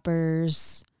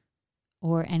 grasshoppers,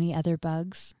 or any other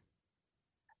bugs?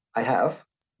 I have,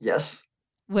 yes.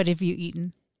 What have you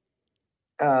eaten?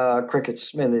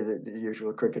 Crickets, mainly the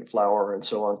usual cricket flour and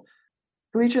so on.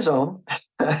 To each his own.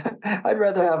 I'd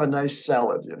rather have a nice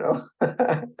salad,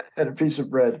 and a piece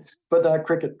of bread, but not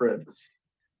cricket bread.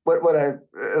 What I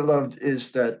loved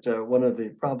is that one of the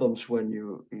problems when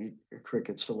you eat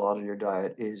crickets a lot in your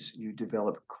diet is you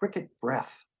develop cricket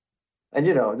breath. And,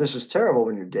 this is terrible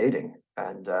when you're dating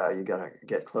and you got to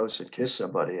get close and kiss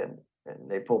somebody and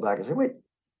they pull back and say, wait,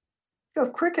 you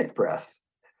have cricket breath.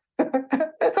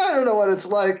 I don't know what it's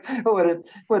like,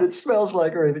 what it smells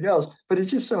like or anything else, but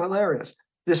it's just so hilarious.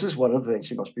 This is one of the things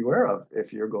you must be aware of.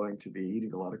 If you're going to be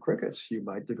eating a lot of crickets, you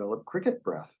might develop cricket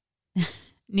breath.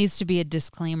 Needs to be a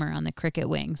disclaimer on the cricket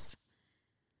wings.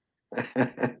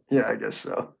 Yeah, I guess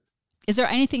so. Is there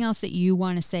anything else that you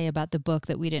want to say about the book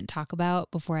that we didn't talk about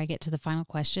before I get to the final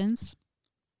questions?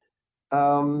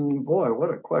 Boy,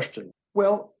 what a question.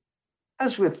 Well,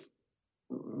 as with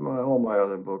all my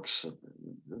other books,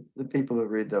 the people who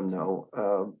read them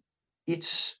know,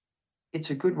 it's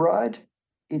a good ride.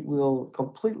 It will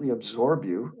completely absorb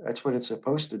you. That's what it's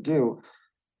supposed to do,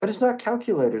 but it's not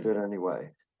calculated in any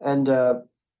way. And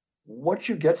what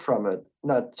you get from it,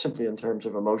 not simply in terms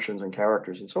of emotions and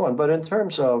characters and so on, but in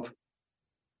terms of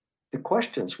the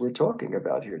questions we're talking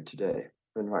about here today,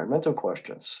 environmental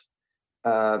questions,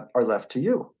 are left to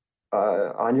you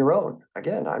on your own.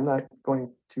 Again, I'm not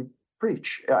going to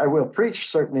preach. I will preach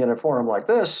certainly in a forum like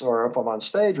this, or if I'm on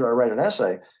stage or I write an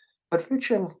essay, but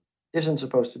fiction isn't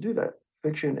supposed to do that.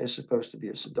 Fiction is supposed to be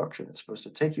a seduction. It's supposed to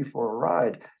take you for a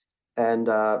ride. And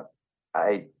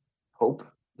I hope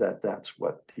that that's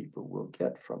what people will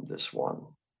get from this one.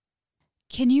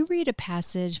 Can you read a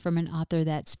passage from an author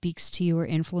that speaks to you or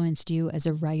influenced you as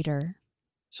a writer?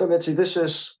 So, Mitzi, this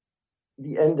is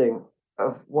the ending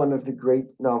of one of the great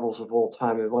novels of all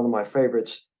time and one of my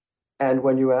favorites. And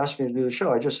when you asked me to do the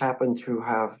show, I just happened to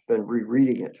have been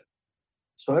rereading it.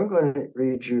 So I'm going to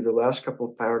read you the last couple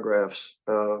of paragraphs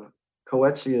of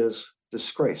Coetzia's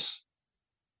Disgrace.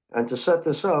 And to set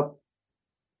this up,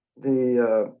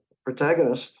 the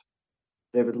protagonist,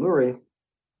 David Lurie,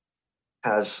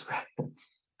 has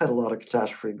had a lot of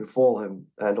catastrophe befall him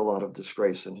and a lot of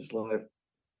disgrace in his life.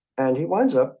 And he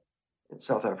winds up in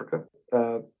South Africa.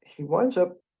 He winds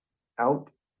up out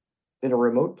in a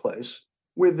remote place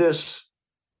with this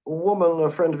woman, a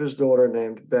friend of his daughter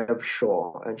named Bev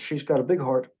Shaw. And she's got a big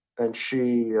heart and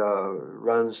she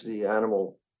runs the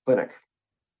animal clinic,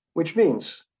 which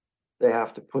means they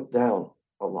have to put down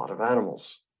a lot of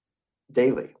animals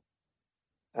daily.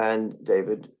 And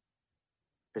David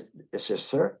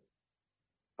assists her,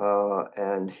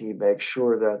 and he makes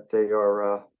sure that they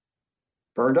are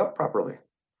burned up properly.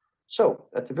 So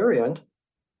at the very end,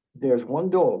 there's one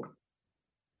dog,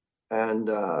 and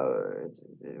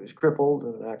it was crippled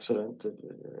in an accident, it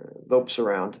lopes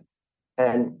around,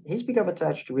 and he's become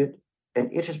attached to it,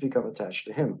 and it has become attached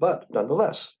to him. But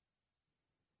nonetheless,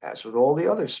 as with all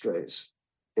the other strays,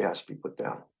 it has to be put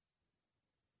down.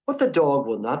 What the dog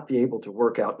will not be able to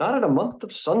work out, not in a month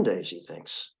of Sundays, he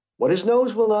thinks, what his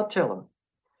nose will not tell him,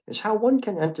 is how one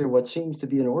can enter what seems to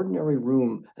be an ordinary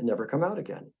room and never come out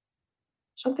again.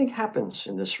 Something happens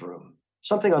in this room,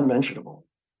 something unmentionable.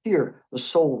 Here, the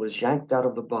soul is yanked out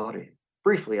of the body.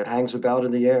 Briefly, it hangs about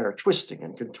in the air, twisting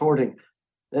and contorting.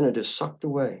 Then it is sucked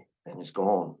away and is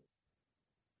gone.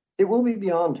 It will be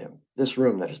beyond him, this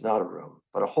room that is not a room,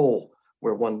 but a hole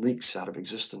where one leaks out of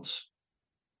existence.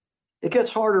 It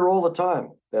gets harder all the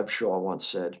time, Bev Shaw once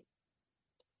said.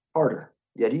 Harder,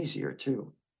 yet easier,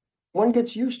 too. One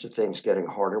gets used to things getting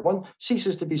harder. One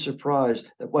ceases to be surprised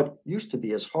that what used to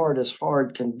be as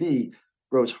hard can be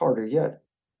grows harder yet.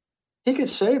 He could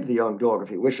save the young dog if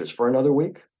he wishes for another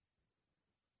week.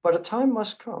 But a time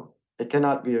must come, it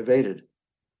cannot be evaded,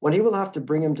 when he will have to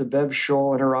bring him to Bev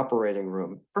Shaw in her operating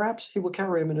room. Perhaps he will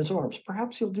carry him in his arms.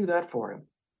 Perhaps he'll do that for him.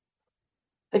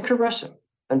 And caress him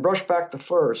and brush back the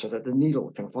fur so that the needle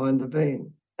can find the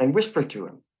vein, and whisper to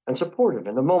him and support him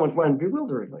in the moment when,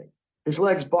 bewilderingly, his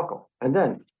legs buckle. And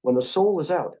then, when the soul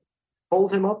is out,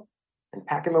 fold him up and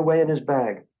pack him away in his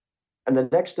bag. And the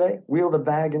next day, wheel the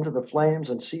bag into the flames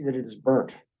and see that it is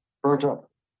burnt up.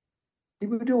 He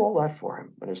would do all that for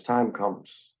him when his time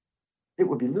comes. It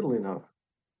would be little enough,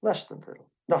 less than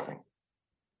little, nothing.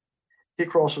 He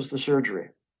crosses the surgery.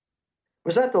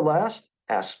 Was that the last?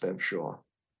 Asks Bev Shaw.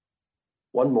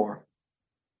 One more.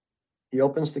 He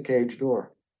opens the cage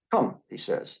door. Come, he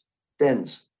says,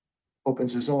 bends,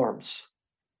 opens his arms.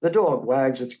 The dog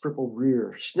wags its crippled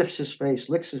rear, sniffs his face,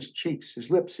 licks his cheeks,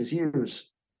 his lips, his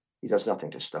ears. He does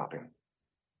nothing to stop him.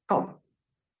 Come.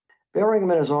 Bearing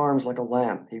him in his arms like a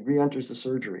lamb, he re-enters the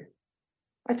surgery.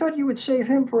 I thought you would save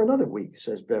him for another week,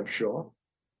 says Bev Shaw.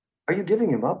 Are you giving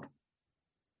him up?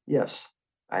 Yes,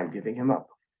 I am giving him up.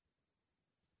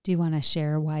 Do you want to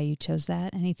share why you chose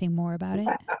that? Anything more about it?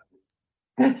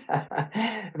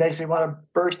 It makes me want to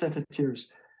burst into tears.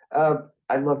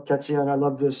 I love Ketsia, and I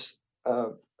love this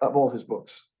of all his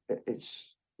books.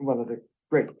 It's one of the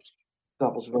great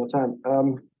novels of all time.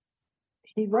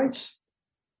 He writes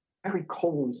very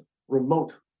cold,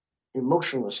 remote,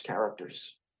 emotionless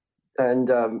characters. And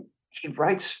he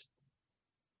writes,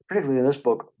 particularly in this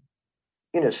book,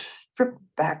 in a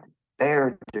stripped-back,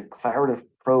 bare, declarative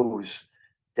prose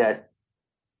that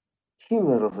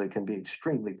cumulatively can be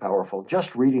extremely powerful.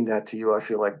 Just reading that to you, I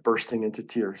feel like bursting into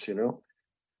tears, you know?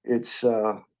 It's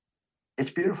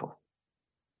beautiful.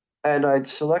 And I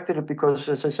selected it because,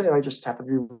 as I say, I just happened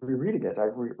to be rereading it.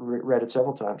 I've read it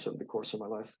several times over the course of my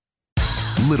life.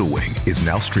 Little Wing is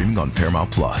now streaming on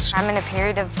Paramount Plus. I'm in a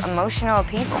period of emotional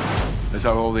upheaval. Is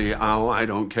that all the I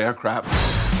don't care crap?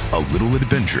 A little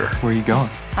adventure. Where are you going?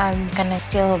 I'm gonna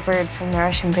steal a bird from the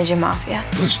Russian pigeon mafia.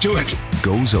 Let's do it.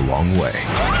 Goes a long way.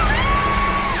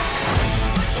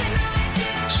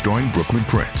 Starring Brooklyn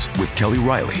Prince with Kelly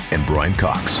Riley and Brian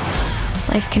Cox.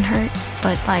 Life can hurt,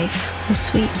 but life is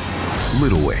sweet.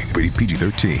 Little Wing, rated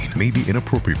PG-13, may be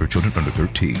inappropriate for children under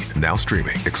 13. Now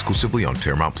streaming exclusively on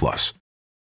Paramount Plus.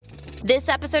 This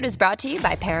episode is brought to you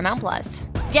by Paramount Plus.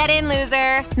 Get in,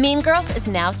 loser! Mean Girls is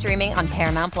now streaming on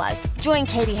Paramount Plus. Join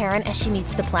Katie Heron as she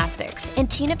meets the plastics and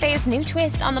Tina Fey's new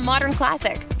twist on the modern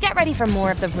classic. Get ready for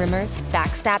more of the rumors,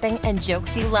 backstabbing, and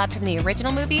jokes you loved from the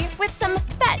original movie with some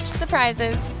fetch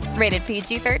surprises. Rated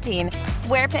PG-13.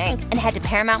 Wear pink and head to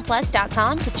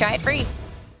ParamountPlus.com to try it free.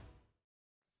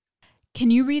 Can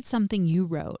you read something you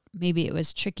wrote? Maybe it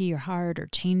was tricky or hard or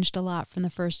changed a lot from the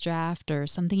first draft, or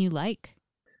something you like?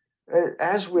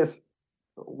 As with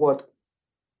what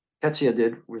Ketsia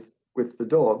did with the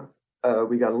dog,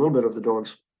 we got a little bit of the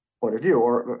dog's point of view,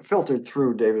 or filtered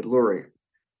through David Lurie.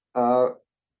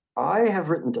 I have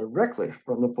written directly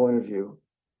from the point of view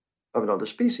of another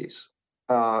species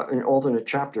in alternate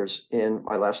chapters in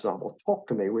my last novel, Talk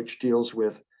to Me, which deals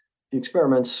with the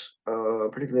experiments,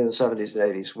 particularly in the 70s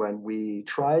and 80s, when we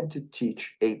tried to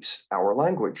teach apes our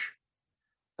language,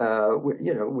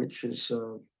 which is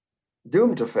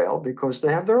doomed to fail because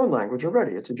they have their own language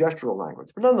already. It's a gestural language.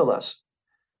 But nonetheless,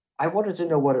 I wanted to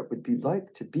know what it would be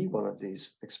like to be one of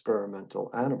these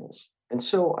experimental animals. And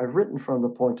so I've written from the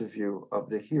point of view of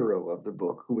the hero of the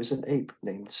book, who is an ape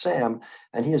named Sam,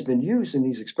 and he has been used in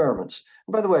these experiments.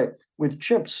 And by the way, with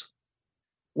chimps,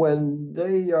 when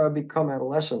they become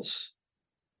adolescents,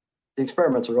 the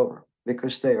experiments are over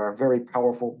because they are very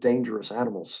powerful, dangerous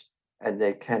animals, and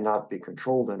they cannot be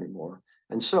controlled anymore.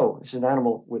 And so it's an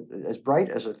animal with as bright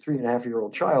as a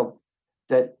 3.5-year-old child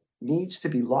that needs to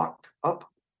be locked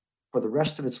up for the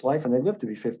rest of its life, and they live to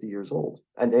be 50 years old.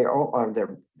 And they are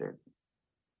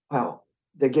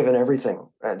they're given everything,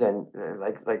 and then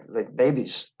like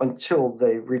babies until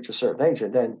they reach a certain age,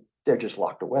 and then they're just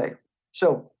locked away.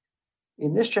 So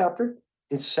in this chapter,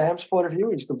 it's Sam's point of view.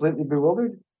 He's completely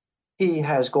bewildered. He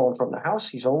has gone from the house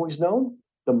he's always known,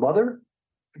 the mother,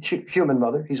 human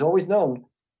mother, he's always known.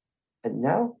 And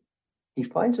now he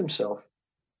finds himself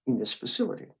in this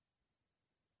facility.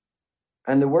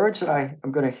 And the words that I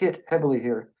am going to hit heavily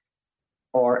here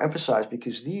are emphasized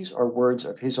because these are words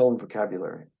of his own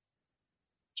vocabulary.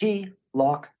 Key,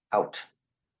 lock, out.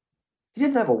 He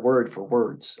didn't have a word for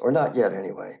words, or not yet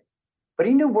anyway, but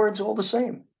he knew words all the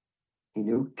same. He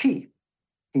knew key,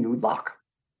 he knew lock,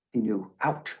 he knew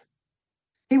out.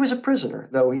 He was a prisoner,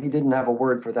 though he didn't have a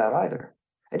word for that either.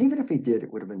 And even if he did,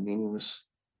 it would have been meaningless.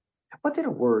 What did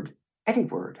a word, any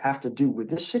word, have to do with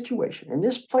this situation, in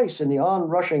this place, in the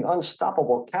onrushing,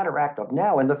 unstoppable cataract of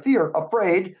now, and the fear,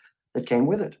 afraid, that came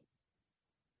with it?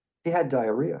 He had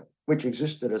diarrhea, which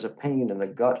existed as a pain in the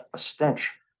gut, a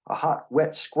stench, a hot,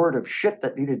 wet squirt of shit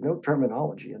that needed no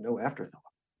terminology and no afterthought.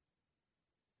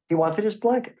 He wanted his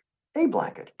blanket, a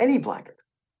blanket, any blanket.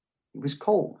 He was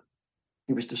cold.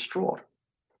 He was distraught.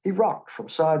 He rocked from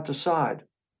side to side.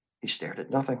 He stared at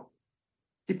nothing.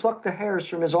 He plucked the hairs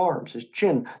from his arms, his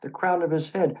chin, the crown of his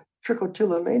head,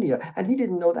 trichotillomania, and he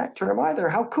didn't know that term either.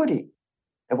 How could he?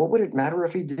 And what would it matter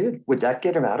if he did? Would that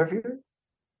get him out of here?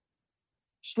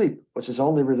 Sleep was his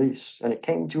only release, and it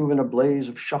came to him in a blaze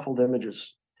of shuffled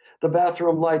images. The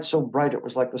bathroom light so bright it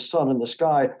was like the sun in the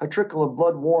sky, a trickle of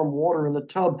blood-warm water in the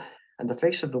tub, and the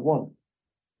face of the one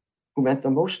who meant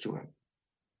the most to him,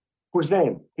 whose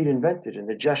name he'd invented in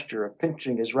the gesture of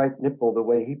pinching his right nipple the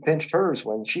way he pinched hers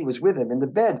when she was with him in the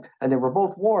bed, and they were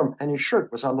both warm, and his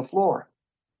shirt was on the floor.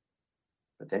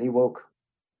 But then he woke.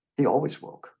 He always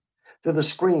woke. To the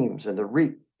screams and the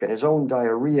reek and his own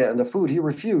diarrhea and the food he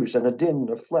refused and the din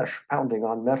of flesh pounding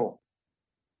on metal.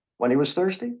 When he was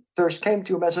thirsty, thirst came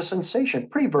to him as a sensation,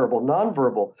 pre-verbal,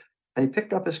 non-verbal, and he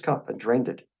picked up his cup and drained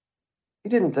it. He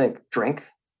didn't think, drink.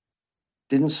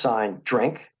 Didn't sign,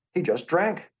 drink. He just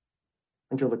drank.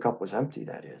 Until the cup was empty,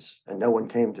 that is, and no one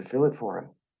came to fill it for him.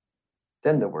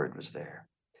 Then the word was there.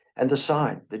 And the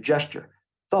sign, the gesture,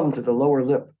 thumb to the lower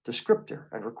lip, descriptor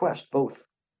and request, both.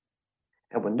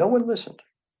 And when no one listened,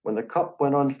 when the cup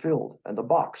went unfilled, and the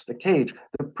box, the cage,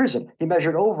 the prison, he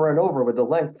measured over and over with the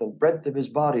length and breadth of his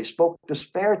body, spoke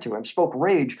despair to him, spoke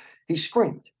rage, he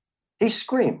screamed. He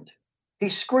screamed. He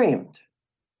screamed.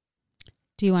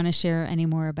 Do you want to share any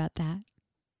more about that?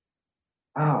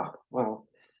 Well,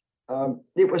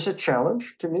 it was a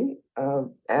challenge to me,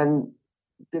 and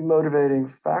the motivating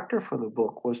factor for the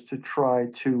book was to try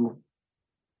to,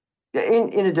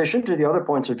 in addition to the other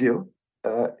points of view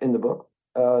in the book,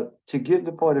 to give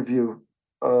the point of view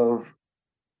of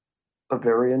a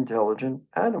very intelligent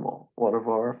animal, one of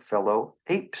our fellow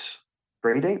apes,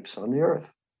 great apes on the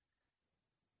earth.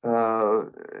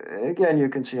 Again, you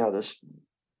can see how this,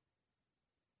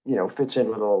 fits in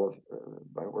with all of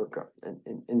my work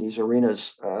in these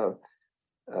arenas.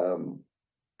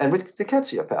 And with the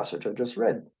Ketsia passage I just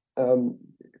read,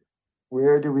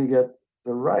 where do we get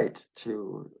the right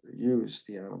to use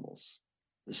the animals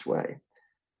this way?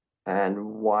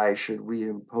 And why should we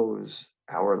impose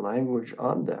our language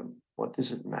on them? What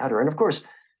does it matter? And of course,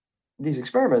 these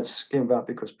experiments came about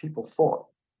because people thought,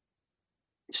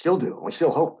 we still do, we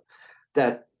still hope,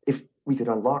 that if we could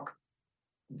unlock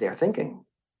their thinking,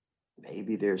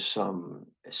 maybe there's some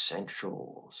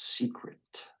essential secret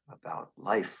about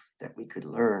life that we could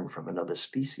learn from another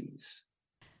species.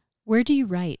 Where do you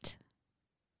write?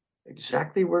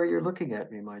 Exactly where you're looking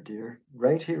at me, my dear,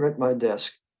 right here at my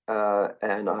desk.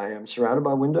 And I am surrounded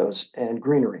by windows and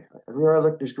greenery. Everywhere I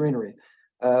look, there's greenery.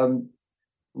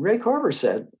 Ray Carver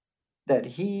said that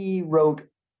he wrote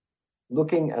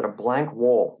looking at a blank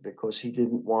wall because he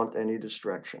didn't want any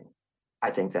distraction. I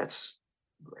think that's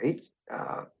great.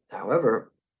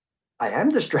 However, I am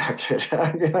distracted.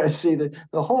 I see the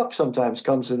hawk sometimes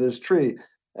comes to this tree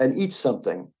and eats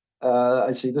something.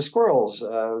 I see the squirrels.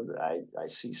 I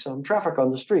see some traffic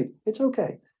on the street. It's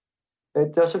okay.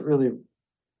 It doesn't really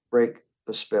break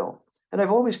the spell. And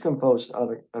I've always composed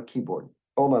on a keyboard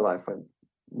all my life. I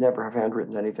never have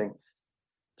handwritten anything.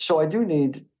 So I do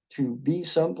need to be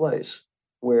someplace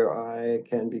where I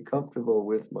can be comfortable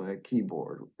with my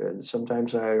keyboard. And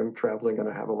sometimes I am traveling and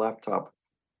I have a laptop,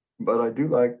 but I do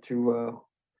like to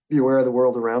be aware of the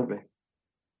world around me.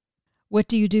 What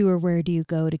do you do or where do you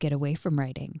go to get away from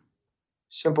writing?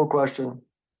 Simple question,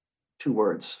 2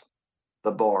 words,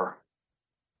 the bar.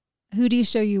 Who do you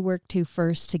show your work to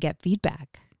first to get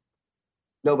feedback?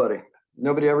 Nobody.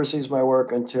 Nobody ever sees my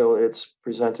work until it's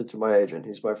presented to my agent.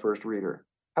 He's my first reader.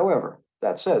 However,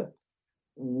 that said,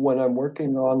 when I'm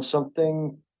working on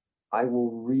something, I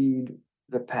will read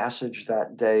the passage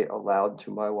that day aloud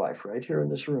to my wife right here in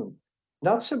this room.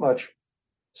 Not so much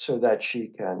so that she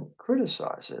can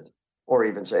criticize it or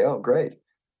even say, oh, great,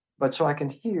 but so I can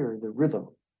hear the rhythm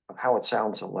of how it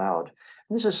sounds aloud.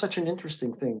 And this is such an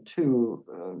interesting thing, too,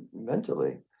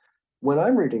 mentally. When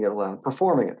I'm reading it aloud,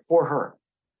 performing it for her,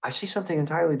 I see something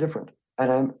entirely different.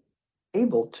 And I'm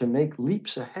able to make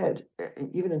leaps ahead,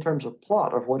 even in terms of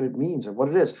plot of what it means and what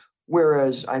it is.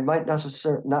 Whereas I might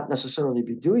not necessarily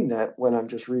be doing that when I'm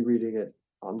just rereading it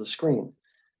on the screen.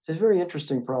 It's a very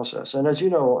interesting process. And as you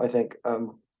know, I think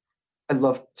I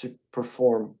love to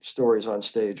perform stories on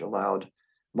stage aloud,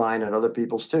 mine and other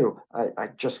people's too. I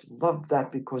just love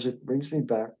that because it brings me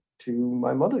back to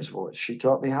my mother's voice. She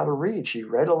taught me how to read. She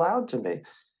read aloud to me.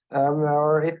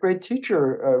 Our 8th grade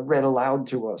teacher read aloud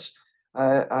to us.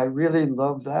 I really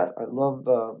love that. I love,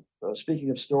 speaking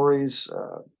of stories,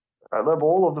 I love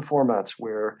all of the formats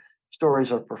where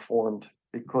stories are performed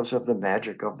because of the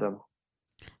magic of them.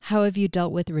 How have you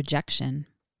dealt with rejection?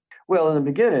 Well, in the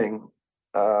beginning,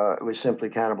 it was simply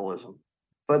cannibalism.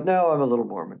 But now I'm a little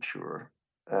more mature,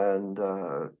 and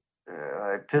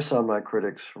I piss on my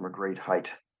critics from a great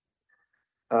height.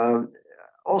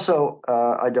 Also,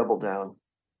 I double down.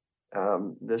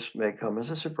 This may come as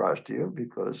a surprise to you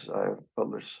because I've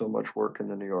published so much work in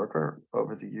the New Yorker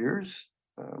over the years,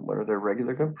 one of their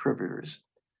regular contributors.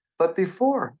 But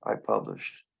before I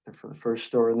published for the first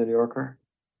story in the New Yorker,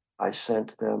 I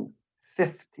sent them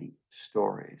 50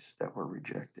 stories that were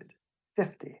rejected.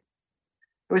 50. It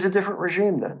was a different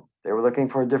regime then. They were looking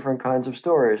for different kinds of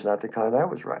stories, not the kind I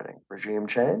was writing. Regime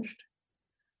changed,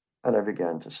 and I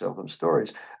began to sell them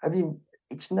stories. I mean,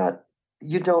 it's not,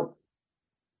 you don't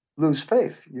lose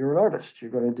faith. You're an artist.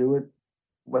 You're going to do it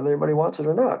whether anybody wants it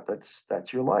or not.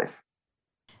 That's your life.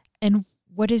 And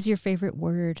what is your favorite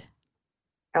word?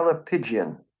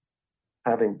 Callipygian,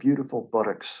 having beautiful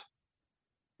buttocks.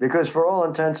 Because for all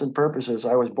intents and purposes,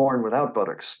 I was born without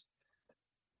buttocks.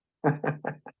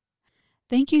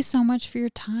 Thank you so much for your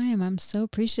time. I'm so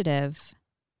appreciative.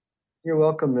 You're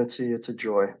welcome, Mitzi. It's a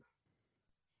joy.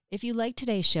 If you like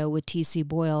today's show with T.C.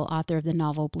 Boyle, author of the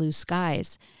novel Blue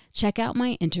Skies, check out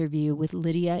my interview with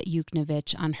Lydia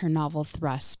Yuknavitch on her novel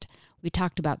Thrust. We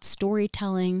talked about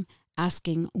storytelling,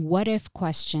 asking what-if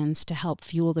questions to help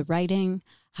fuel the writing,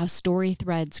 how story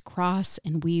threads cross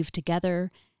and weave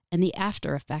together, and the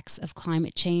after effects of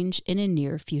climate change in a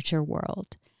near-future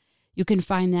world. You can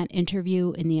find that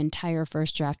interview in the entire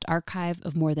First Draft archive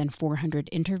of more than 400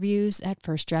 interviews at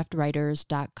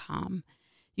firstdraftwriters.com.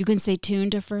 You can stay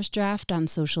tuned to First Draft on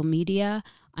social media,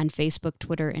 on Facebook,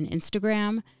 Twitter, and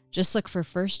Instagram. Just look for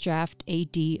First Draft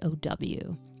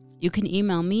ADOW. You can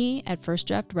email me at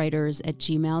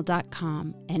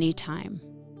firstdraftwriters@gmail.com anytime.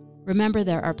 Remember,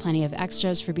 there are plenty of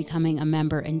extras for becoming a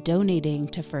member and donating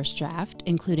to First Draft,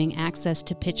 including access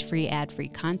to pitch-free, ad-free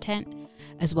content,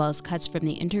 as well as cuts from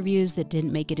the interviews that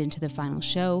didn't make it into the final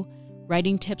show,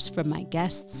 writing tips from my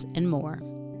guests, and more.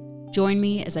 Join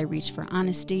me as I reach for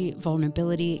honesty,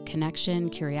 vulnerability, connection,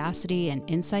 curiosity, and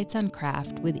insights on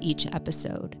craft with each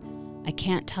episode. I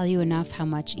can't tell you enough how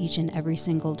much each and every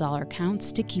single dollar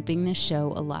counts to keeping this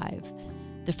show alive.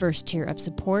 The first tier of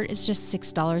support is just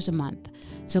 $6 a month,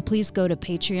 so please go to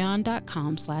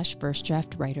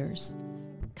patreon.com/firstdraftwriters.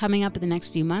 Coming up in the next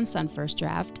few months on First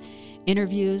Draft,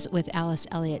 interviews with Alice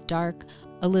Elliott Dark,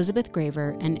 Elizabeth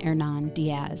Graver, and Hernan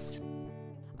Diaz.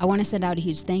 I want to send out a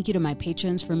huge thank you to my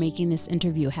patrons for making this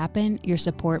interview happen. Your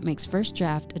support makes First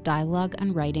Draft a dialogue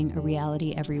on writing a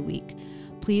reality every week.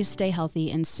 Please stay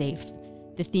healthy and safe.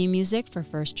 The theme music for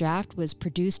First Draft was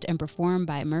produced and performed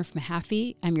by Murph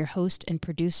Mahaffey. I'm your host and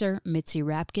producer, Mitzi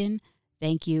Rapkin.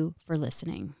 Thank you for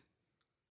listening.